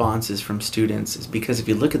of responses from students is because if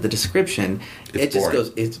you look at the description,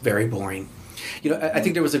 it's very boring. I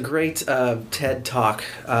think there was a great TED Talk.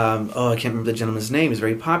 I can't remember the gentleman's name. He's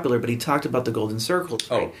very popular, but he talked about the golden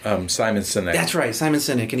circles. Right? Simon Sinek. That's right, Simon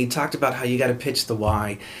Sinek. And he talked about how you got to pitch the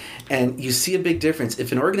why. And you see a big difference.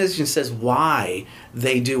 If an organization says why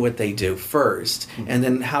they do what they do first, and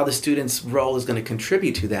then how the student's role is going to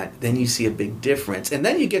contribute to that, then you see a big difference. And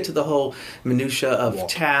then you get to the whole minutia of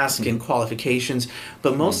task and qualifications.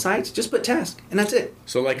 But most sites just put task, and that's it.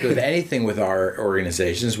 So like with anything with our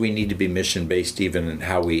organizations, we need to be mission-based even in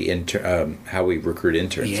how we recruit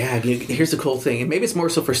interns. Yeah, here's the cool thing. And maybe it's more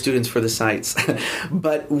so for students for the sites.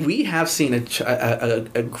 But we have seen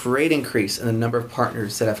a great increase in the number of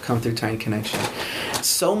partners that have come through Titan Connection.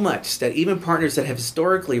 So much that even partners that have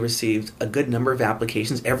historically received a good number of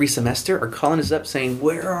applications every semester are calling us up saying,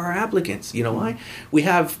 where are our applicants? You know why? We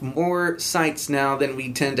have more sites now than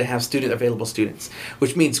we tend to have available students,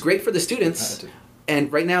 which means great for the students.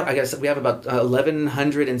 And right now, I guess we have about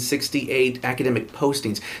 1,168 academic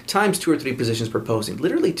postings, times 2 or 3 positions per posting.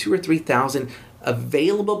 Literally 2,000 or 3,000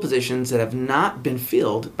 available positions that have not been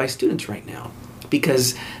filled by students right now,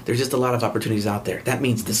 because there's just a lot of opportunities out there. That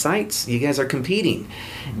means the sites, you guys are competing.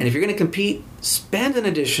 And if you're going to compete, spend an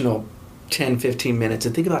additional 10, 15 minutes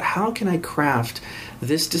and think about, how can I craft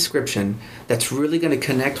this description that's really going to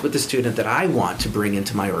connect with the student that I want to bring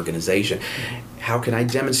into my organization? How can I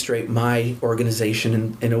demonstrate my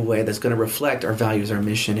organization in a way that's going to reflect our values, our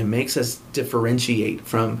mission, and makes us differentiate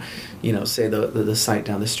from, say the site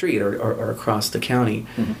down the street or across the county.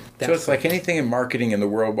 So it's like anything in marketing in the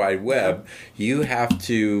World Wide Web, you can't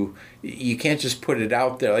just put it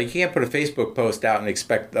out there. Like, you can't put a Facebook post out and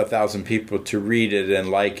expect 1,000 people to read it and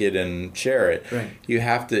like it and share it. Right.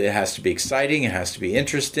 It has to be exciting. It has to be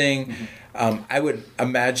interesting. I would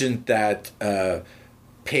imagine that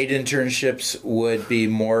paid internships would be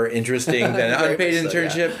more interesting than an unpaid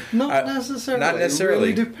internship. Not necessarily. Not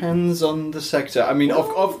necessarily. It really depends on the sector. I mean,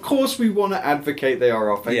 of course we want to advocate they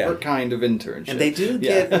are our favorite kind of internship. And they do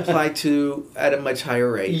get applied to at a much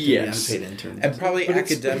higher rate yes. than the unpaid internship. And probably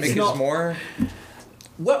academic is more...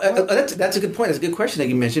 Well, that's a good point. That's a good question that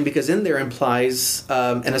you mentioned, because in there implies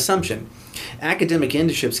an assumption. Academic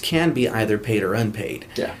internships can be either paid or unpaid.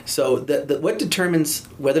 Yeah. So what determines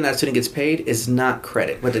whether or not a student gets paid is not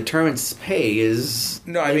credit. What determines pay is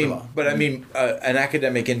No, I mean, but I mean, an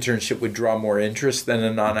academic internship would draw more interest than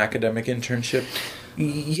a non-academic internship.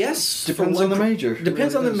 Yes. Depends on the major.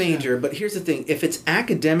 Depends on the major, but here's the thing. If it's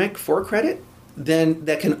academic for credit, then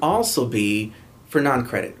that can also be for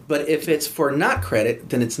non-credit. But if it's for not credit,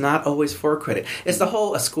 then it's not always for credit. It's the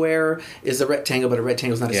whole, a square is a rectangle, but a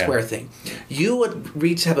rectangle is not a square thing. You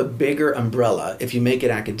would have a bigger umbrella if you make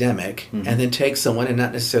it academic and then take someone and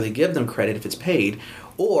not necessarily give them credit if it's paid,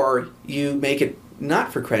 or you make it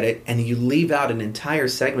not for credit and you leave out an entire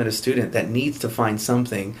segment of student that needs to find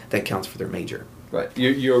something that counts for their major. Right.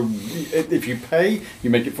 If you pay, you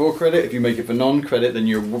make it for credit. If you make it for non-credit, then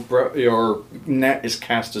your net is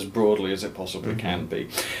cast as broadly as it possibly can be.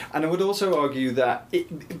 And I would also argue that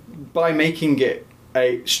by making it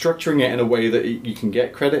structuring it in a way that you can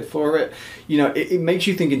get credit for it, it makes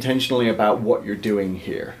you think intentionally about what you're doing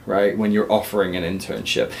here, right? When you're offering an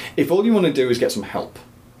internship, if all you want to do is get some help,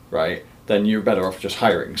 right, then you're better off just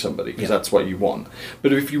hiring somebody because that's what you want.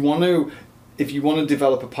 But if you want to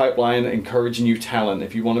develop a pipeline, encourage new talent,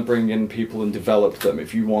 if you want to bring in people and develop them,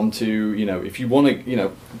 if you want to,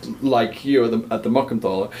 like you at the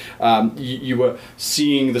Muckenthaler, you were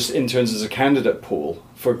seeing the interns as a candidate pool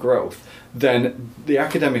for growth, then the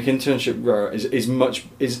academic internship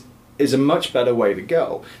is a much better way to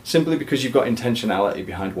go, simply because you've got intentionality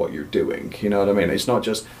behind what you're doing. You know what I mean? It's not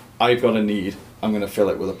just, I've got a need, I'm going to fill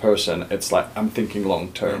it with a person. It's like, I'm thinking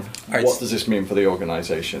long term. Right. What does this mean for the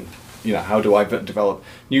organization? How do I develop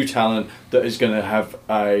new talent that is going to have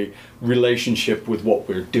a relationship with what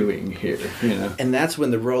we're doing here? And that's when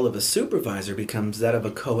the role of a supervisor becomes that of a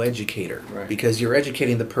co-educator, right, because you're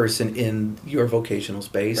educating the person in your vocational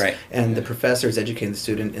space, right, and the professor is educating the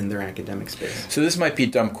student in their academic space. So this might be a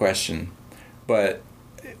dumb question, but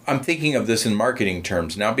I'm thinking of this in marketing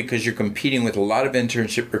terms now, because you're competing with a lot of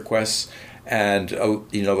internship requests. And,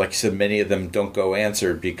 like you said, many of them don't go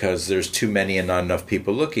answered because there's too many and not enough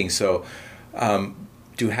people looking. So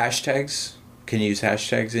do hashtags? Can you use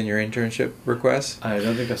hashtags in your internship requests? I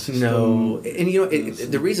don't think that's no. And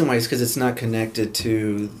the reason why is because it's not connected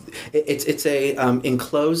to... It's a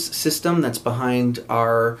enclosed system that's behind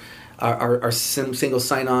our single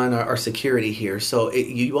sign-on, our security here. So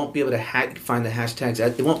you won't be able to find the hashtags.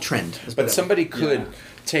 It won't trend. But somebody could...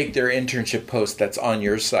 take their internship post that's on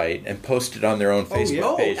your site and post it on their own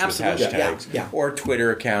Facebook page with hashtags, or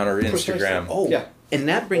Twitter account or Instagram. And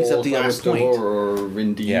that brings up the other point. Or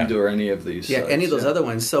Indeed or any of these. Yeah, sites, any of those other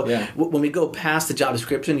ones. So when we go past the job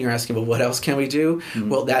description, you're asking, well, what else can we do? Mm-hmm.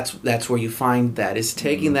 Well, that's where you find that. Is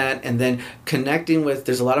taking that and then connecting with,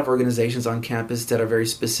 there's a lot of organizations on campus that are very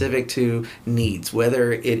specific to needs,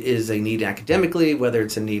 whether it is a need academically, whether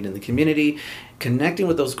it's a need in the community, connecting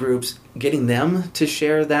with those groups, getting them to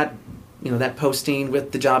share that, that posting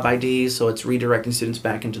with the job ID, so it's redirecting students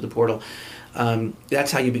back into the portal.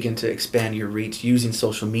 That's how you begin to expand your reach using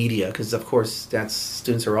social media, because of course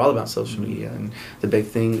students are all about social media, and the big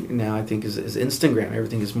thing now I think is Instagram.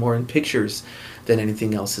 Everything is more in pictures than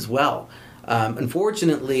anything else as well.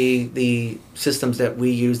 Unfortunately, the systems that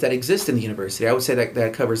we use that exist in the university, I would say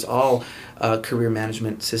that covers all career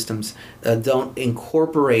management systems, don't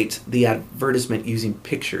incorporate the advertisement using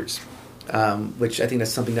pictures, which I think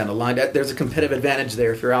that's something down the line. There's a competitive advantage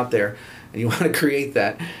there if you're out there and you want to create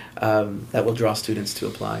that, that will draw students to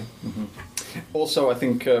apply. Mm-hmm. Also, I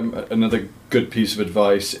think another good piece of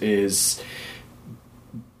advice is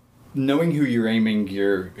knowing who you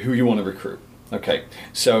want to recruit. Okay,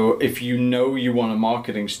 so if you know you want a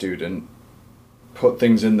marketing student, put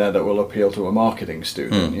things in there that will appeal to a marketing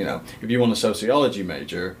student. If you want a sociology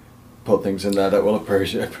major, put things in there that will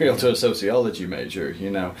appeal to a sociology major.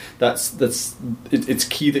 It's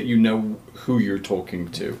key that you know who you're talking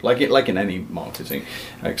to, like in any marketing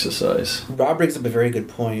exercise. Rob brings up a very good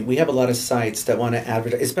point. We have a lot of sites that want to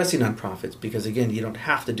advertise, especially nonprofits, because again, you don't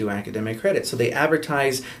have to do academic credit, so they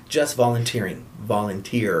advertise just volunteer,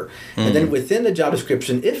 and then within the job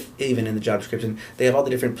description, if even in the job description, they have all the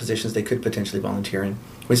different positions they could potentially volunteer in.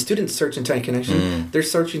 When students search in Talent Connection, they're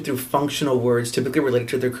searching through functional words typically related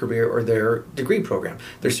to their career or their degree program.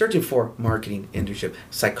 They're searching for marketing internship,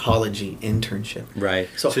 psychology internship. Right.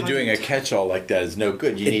 So doing a catch-all like that is no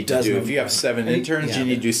good. You need to do, if you have 7 interns, you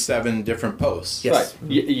need to do 7 different posts. Yes.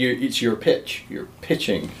 Right. It's your pitch. You're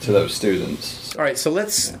pitching to those students. All right, so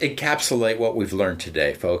let's encapsulate what we've learned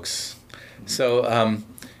today, folks. So I'm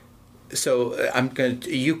going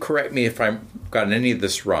to, you correct me if I've gotten any of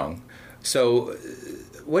this wrong, So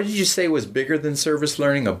what did you say was bigger than service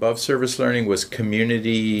learning, above service learning? Was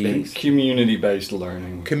community-based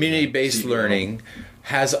learning. Community-based learning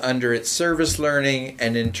has under it service learning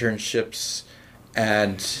and internships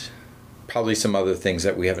and probably some other things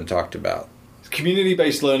that we haven't talked about.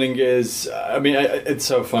 Community-based learning is, I mean, it's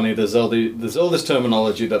so funny. There's all this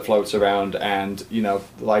terminology that floats around, and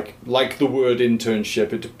like the word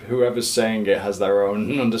internship, whoever's saying it has their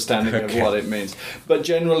own understanding of what it means. But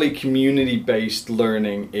generally, community-based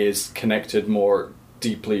learning is connected more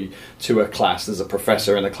deeply to a class. There's a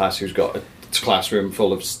professor in a class who's got a classroom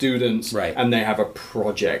full of students, right, and they have a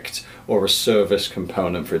project or a service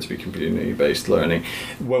component for it to be community-based learning.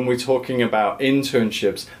 When we're talking about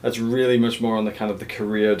internships, that's really much more on the kind of the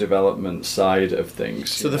career development side of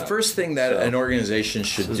things. So the first thing that an organization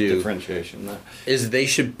should do differentiation there. Is they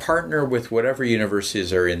should partner with whatever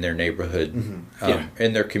universities are in their neighborhood,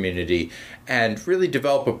 in their community, and really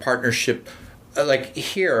develop a partnership. Like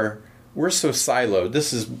here, we're so siloed.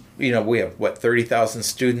 This is, we have, 30,000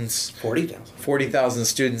 students? 40,000. 40,000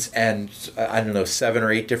 students and, 7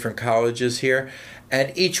 or 8 different colleges here.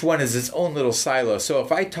 And each one is its own little silo. So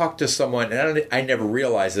if I talk to someone, and I never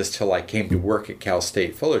realized this till I came to work at Cal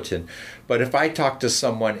State Fullerton, but if I talk to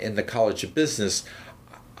someone in the College of Business,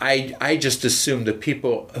 I just assume the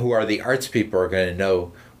people who are the arts people are going to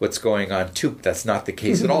know what's going on too. That's not the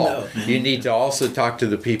case at all. No. You need to also talk to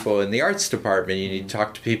the people in the arts department. You need to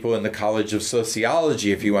talk to people in the College of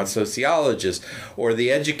Sociology if you want sociologists, or the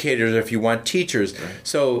educators if you want teachers. Right.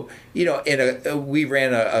 So, we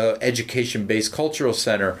ran a education-based cultural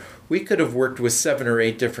center. We could have worked with 7 or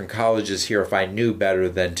 8 different colleges here if I knew better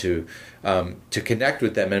than to connect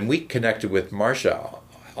with them. And we connected with Marcia,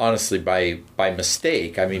 honestly, by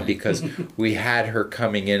mistake. I mean, because we had her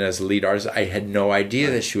coming in as a lead artist. I had no idea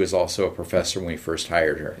that she was also a professor when we first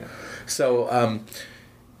hired her. Yeah.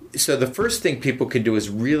 So the first thing people can do is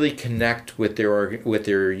really connect with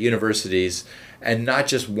their universities, and not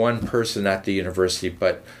just one person at the university,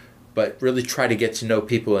 but really try to get to know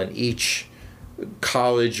people in each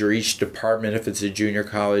college or each department if it's a junior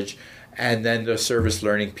college, and then the service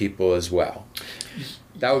learning people as well.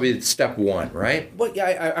 That would be step one, right? Well,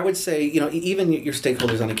 yeah, I would say, even your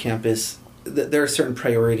stakeholders on a campus, there are certain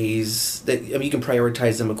priorities that you can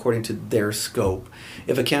prioritize them according to their scope.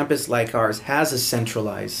 If a campus like ours has a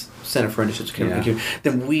centralized Center for Initiatives,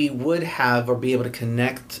 then we would have or be able to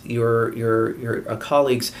connect your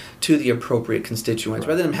colleagues to the appropriate constituents,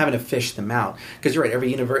 rather than having to fish them out. Because you're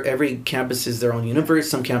right, every campus is their own universe.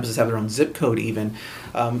 Some campuses have their own zip code even.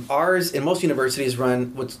 Ours, and most universities,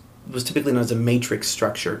 run what's was typically known as a matrix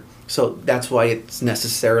structure. So that's why it's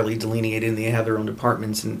necessarily delineated, and they have their own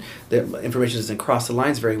departments, and the information doesn't cross the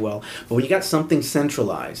lines very well. But when you got something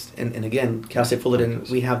centralized, and again, Cal State Fullerton,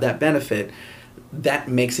 we have that benefit, that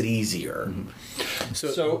makes it easier. Mm-hmm.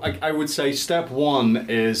 So I would say step one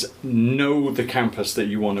is know the campus that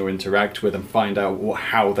you want to interact with and find out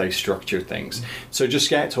how they structure things. So just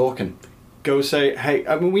get talking. Go say, hey,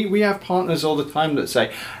 I mean, we have partners all the time that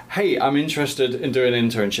say, hey, I'm interested in doing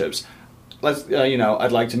internships. Let's,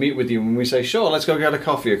 I'd like to meet with you. And we say, sure, let's go get a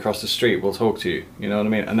coffee across the street. We'll talk to you. You know what I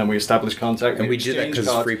mean? And then we establish contact. And we do that because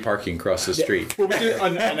it's free parking across the street. Well, we do,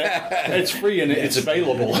 and it's free and it's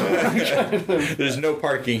available. There's no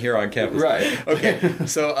parking here on campus. Right. Okay.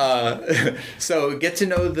 So get to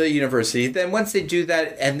know the university. Then once they do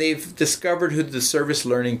that and they've discovered who the service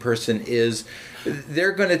learning person is,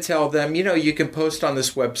 they're going to tell them, you can post on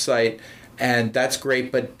this website. And that's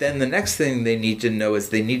great, but then the next thing they need to know is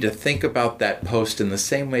they need to think about that post in the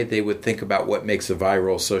same way they would think about what makes a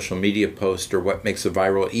viral social media post or what makes a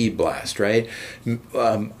viral e-blast, right?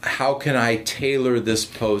 How can I tailor this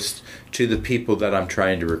post to the people that I'm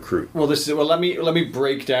trying to recruit? Well, let me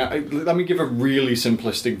break down. Let me give a really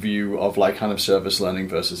simplistic view of kind of service learning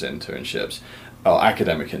versus internships.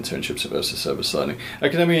 Academic internships versus service learning.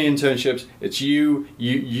 Academic internships, it's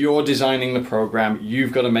you're designing the program.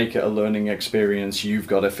 You've got to make it a learning experience. You've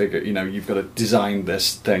got to you've got to design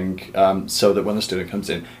this thing so that when the student comes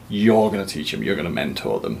in, you're going to teach them, you're going to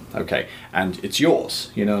mentor them, okay? And it's yours,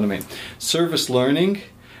 you know what I mean? Service learning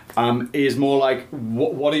is more like,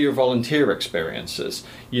 what are your volunteer experiences?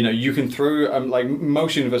 You can throw,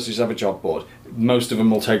 most universities have a job board. Most of them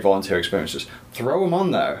will take volunteer experiences. Throw them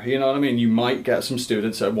on there, you know what I mean? You might get some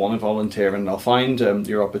students that want to volunteer and they'll find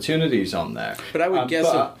your opportunities on there. But I would guess...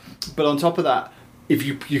 But on top of that, if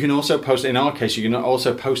you can also post, in our case, you can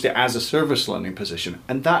also post it as a service learning position.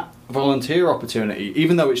 And that volunteer opportunity,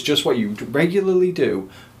 even though it's just what you regularly do,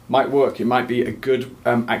 might work. It might be a good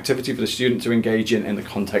activity for the student to engage in the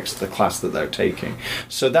context of the class that they're taking.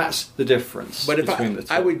 So that's the difference. But between the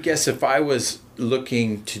two. I would guess if I was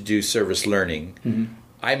looking to do service learning,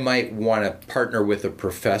 I might want to partner with a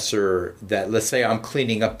professor that, let's say I'm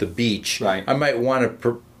cleaning up the beach. Right. I might want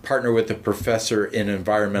to partner with a professor in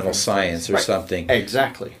environmental science or something.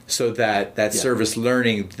 Exactly. So that service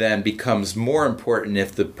learning then becomes more important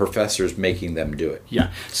if the professor's making them do it.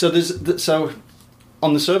 Yeah. So so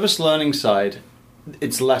on the service learning side,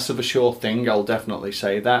 it's less of a sure thing, I'll definitely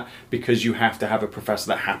say that, because you have to have a professor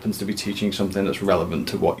that happens to be teaching something that's relevant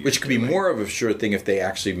to what you're Which could be doing. more of a sure thing if they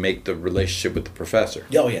actually make the relationship with the professor.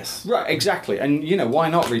 Oh, yes. Right, exactly. And, why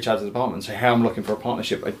not reach out to the department and say, hey, I'm looking for a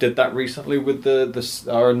partnership. I did that recently with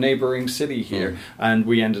our neighbouring city here, and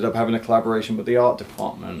we ended up having a collaboration with the art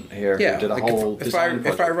department here. Yeah, who did a like whole if I design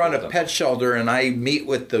run a project pet shelter and I meet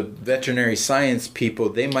with the veterinary science people,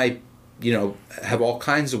 they might have all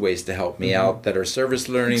kinds of ways to help me out that are service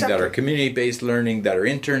learning, that are community-based learning, that are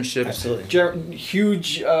internships. Absolutely.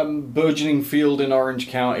 Huge burgeoning field in Orange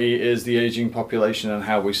County is the aging population and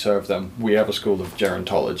how we serve them. We have a school of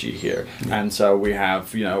gerontology here, and so we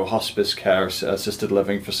have hospice care, assisted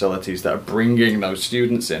living facilities that are bringing those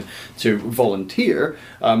students in to volunteer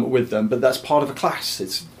with them. But that's part of a class.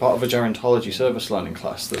 It's part of a gerontology service learning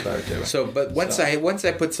class that they're doing. So, but once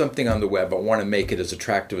I put something on the web, I want to make it as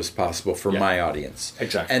attractive as possible for my audience.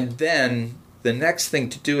 Exactly. And then the next thing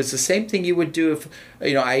to do is the same thing you would do if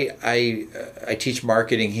I teach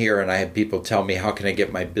marketing here, and I have people tell me, how can I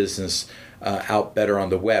get my business out better on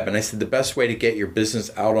the web? And I said the best way to get your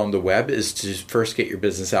business out on the web is to first get your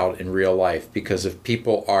business out in real life, because if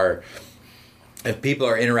people are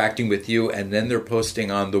interacting with you and then they're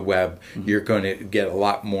posting on the web, you're going to get a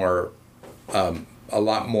lot more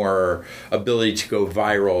ability to go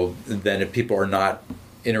viral than if people are not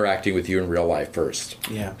interacting with you in real life first.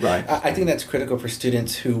 Yeah, right. I think that's critical for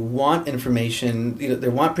students who want information. They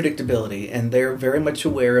want predictability, and they're very much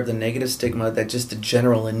aware of the negative stigma that just a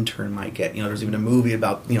general intern might get. There's even a movie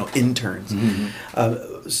about interns.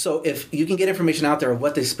 So if you can get information out there of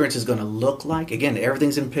what the experience is going to look like, again,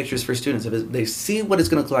 everything's in pictures for students. If they see what it's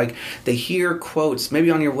going to look like, they hear quotes,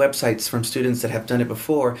 maybe on your websites from students that have done it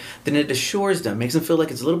before, then it assures them, makes them feel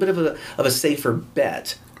like it's a little bit of a safer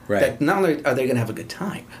bet. Right. That not only are they going to have a good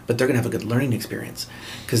time, but they're going to have a good learning experience,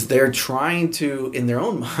 because they're trying to, in their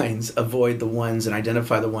own minds, avoid the ones and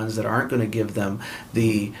identify the ones that aren't going to give them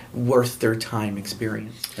the worth their time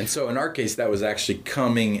experience. And so in our case, that was actually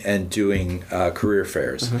coming and doing career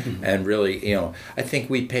fairs. And really, I think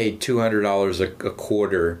we paid $200 a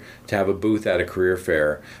quarter to have a booth at a career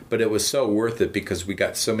fair, but it was so worth it because we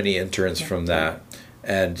got so many interns from that.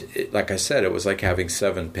 And like I said, it was like having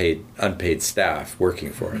 7 unpaid staff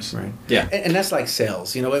working for us. Right. Yeah. And that's like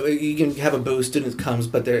sales. You can have a booth, student comes,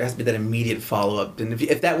 but there has to be that immediate follow-up. And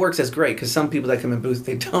if that works, that's great, because some people that come in booths,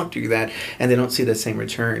 they don't do that, and they don't see the same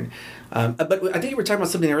return. But I think you were talking about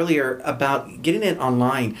something earlier about getting it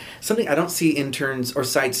online. Something I don't see interns or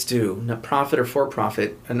sites do,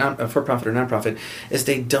 for-profit or non-profit, is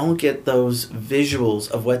they don't get those visuals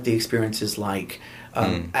of what the experience is like.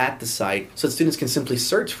 At the site, so the students can simply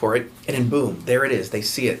search for it, and then boom, there it is. They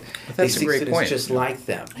see it. That's they see a great students point. just like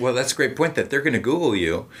them. Well, that's a great point, that they're going to Google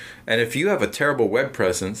you, and if you have a terrible web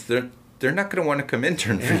presence, they're not going to want to come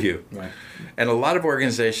intern for you. Right. And a lot of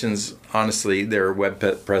organizations, honestly, their web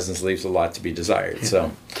presence leaves a lot to be desired. Yeah.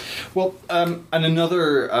 So, Well, and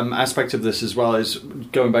another aspect of this as well is,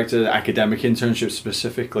 going back to academic internships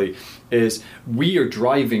specifically, is we are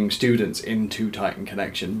driving students into Titan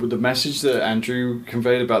Connection. With the message that Andrew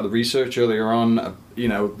conveyed about the research earlier on,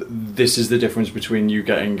 this is the difference between you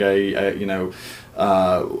getting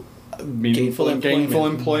meaningful gainful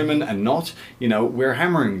employment and not. We're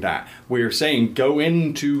hammering that. We're saying go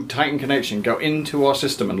into Titan Connection, go into our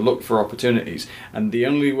system and look for opportunities. And the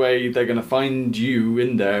only way they're going to find you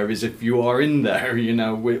in there is if you are in there,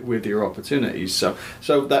 with your opportunities. So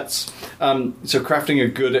that's so crafting a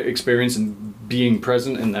good experience and being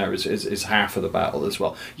present in there is half of the battle as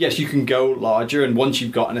well. Yes, you can go larger, and once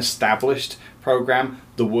you've got an established program,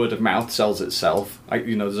 the word of mouth sells itself.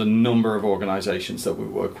 There's a number of organizations that we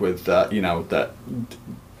work with that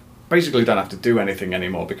basically don't have to do anything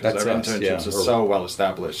anymore because their internships are so well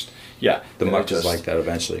established. Yeah, the much is like that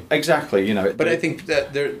eventually. Exactly, But I think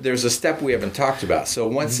that there's a step we haven't talked about. So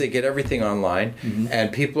once they get everything online,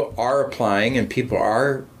 and people are applying and people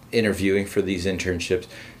are interviewing for these internships,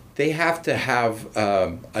 they have to have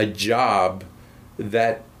a job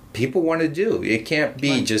that people want to do. It can't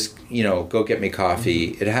be just, go get me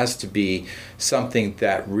coffee. It has to be something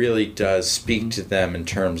that really does speak to them in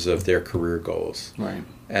terms of their career goals. Right.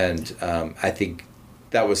 And I think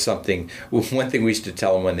that was something. One thing we used to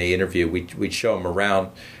tell them when they interview, we'd show them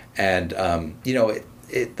around, and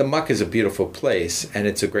the Muck is a beautiful place, and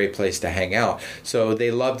it's a great place to hang out. So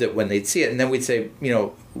they loved it when they'd see it, and then we'd say,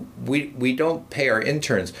 we don't pay our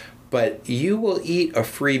interns, but you will eat a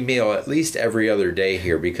free meal at least every other day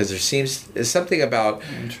here, because there's something about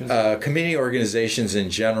community organizations in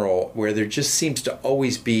general where there just seems to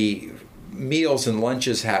always be meals and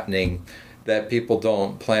lunches happening that people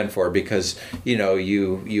don't plan for, because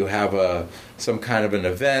you have some kind of an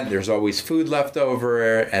event, there's always food left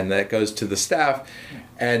over, and that goes to the staff,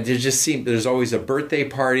 and there's always a birthday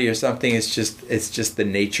party or something. It's just the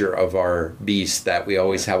nature of our beast that we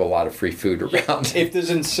always have a lot of free food around. If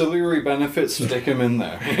there's ancillary benefits, stick them in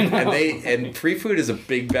there. And free food is a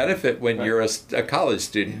big benefit when you're a college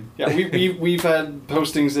student. Yeah, we've had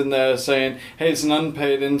postings in there saying, hey, it's an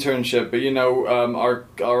unpaid internship, but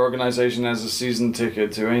our organization has a season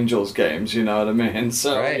ticket to Angels games, you know what I mean?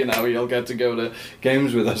 So right. You'll get to go to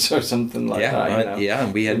games with us or something like that. Yeah,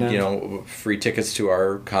 and we had free tickets to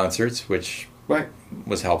our concerts, which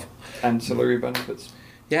was helpful. Ancillary benefits.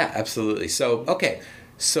 Yeah, absolutely. So okay,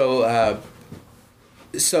 so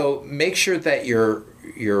make sure that your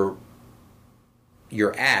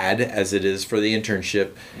ad, as it is for the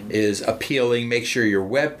internship, is appealing. Make sure your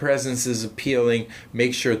web presence is appealing.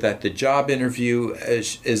 Make sure that the job interview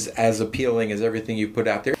is as appealing as everything you put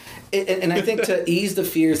out there. And I think to ease the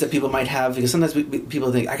fears that people might have, because sometimes people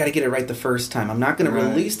think, I got to get it right the first time. I'm not going to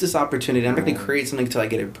release this opportunity. I'm not going to create something until I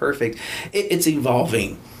get it perfect. It's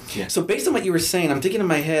evolving. Yeah. So based on what you were saying, I'm thinking in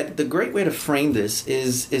my head, the great way to frame this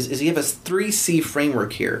is you have a 3C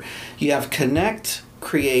framework here. You have connect,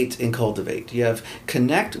 create, and cultivate. You have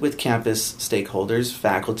connect with campus stakeholders,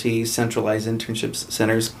 faculty, centralized internship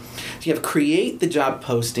centers. You have create the job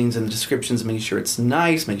postings and the descriptions, making sure it's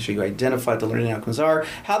nice, making sure you identify what the learning outcomes are,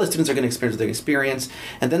 how the students are going to experience their experience,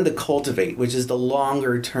 and then the cultivate, which is the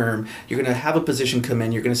longer term. You're going to have a position come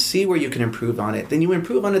in, you're going to see where you can improve on it, then you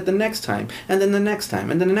improve on it the next time, and then the next time,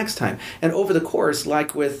 and then the next time. And over the course,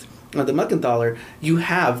 like with the Muckenthaler, you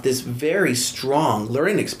have this very strong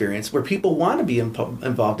learning experience where people want to be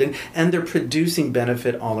involved in, and they're producing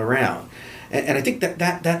benefit all around. And I think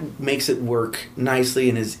that makes it work nicely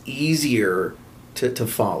and is easier to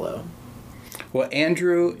follow. Well,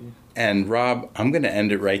 Andrew and Rob, I'm going to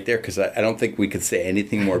end it right there, because I don't think we could say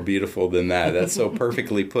anything more beautiful than that. That's so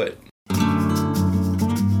perfectly put.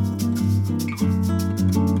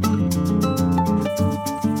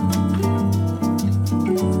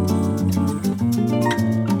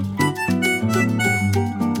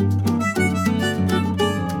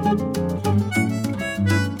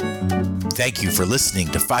 Thank you for listening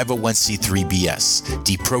to 501c3 BS,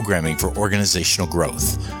 Deprogramming for Organizational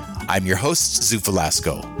Growth. I'm your host, Zu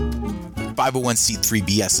Velasco. 501c3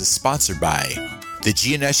 BS is sponsored by the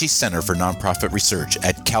Gianneschi Center for Nonprofit Research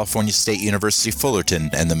at California State University Fullerton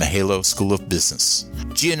and the Mahalo School of Business.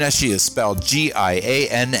 Gianneschi is spelled Gianneschi.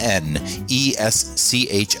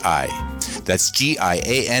 That's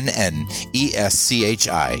Gianneschi.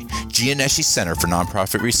 Gianneschi Center for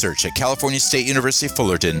Nonprofit Research at California State University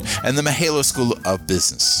Fullerton and the Mahalo School of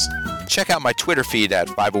Business. Check out my Twitter feed at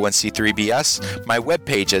 501c3BS, my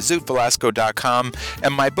webpage at zootvelasco.com,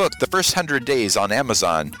 and my book, The First 100 Days, on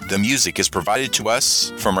Amazon. The music is provided to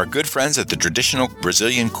us from our good friends at the traditional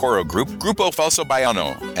Brazilian choral group, Grupo Falso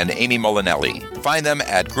Baiano, and Amy Molinelli. Find them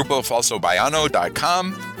at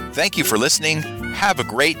grupofalsobaiano.com. Thank you for listening. Have a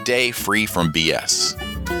great day free from BS.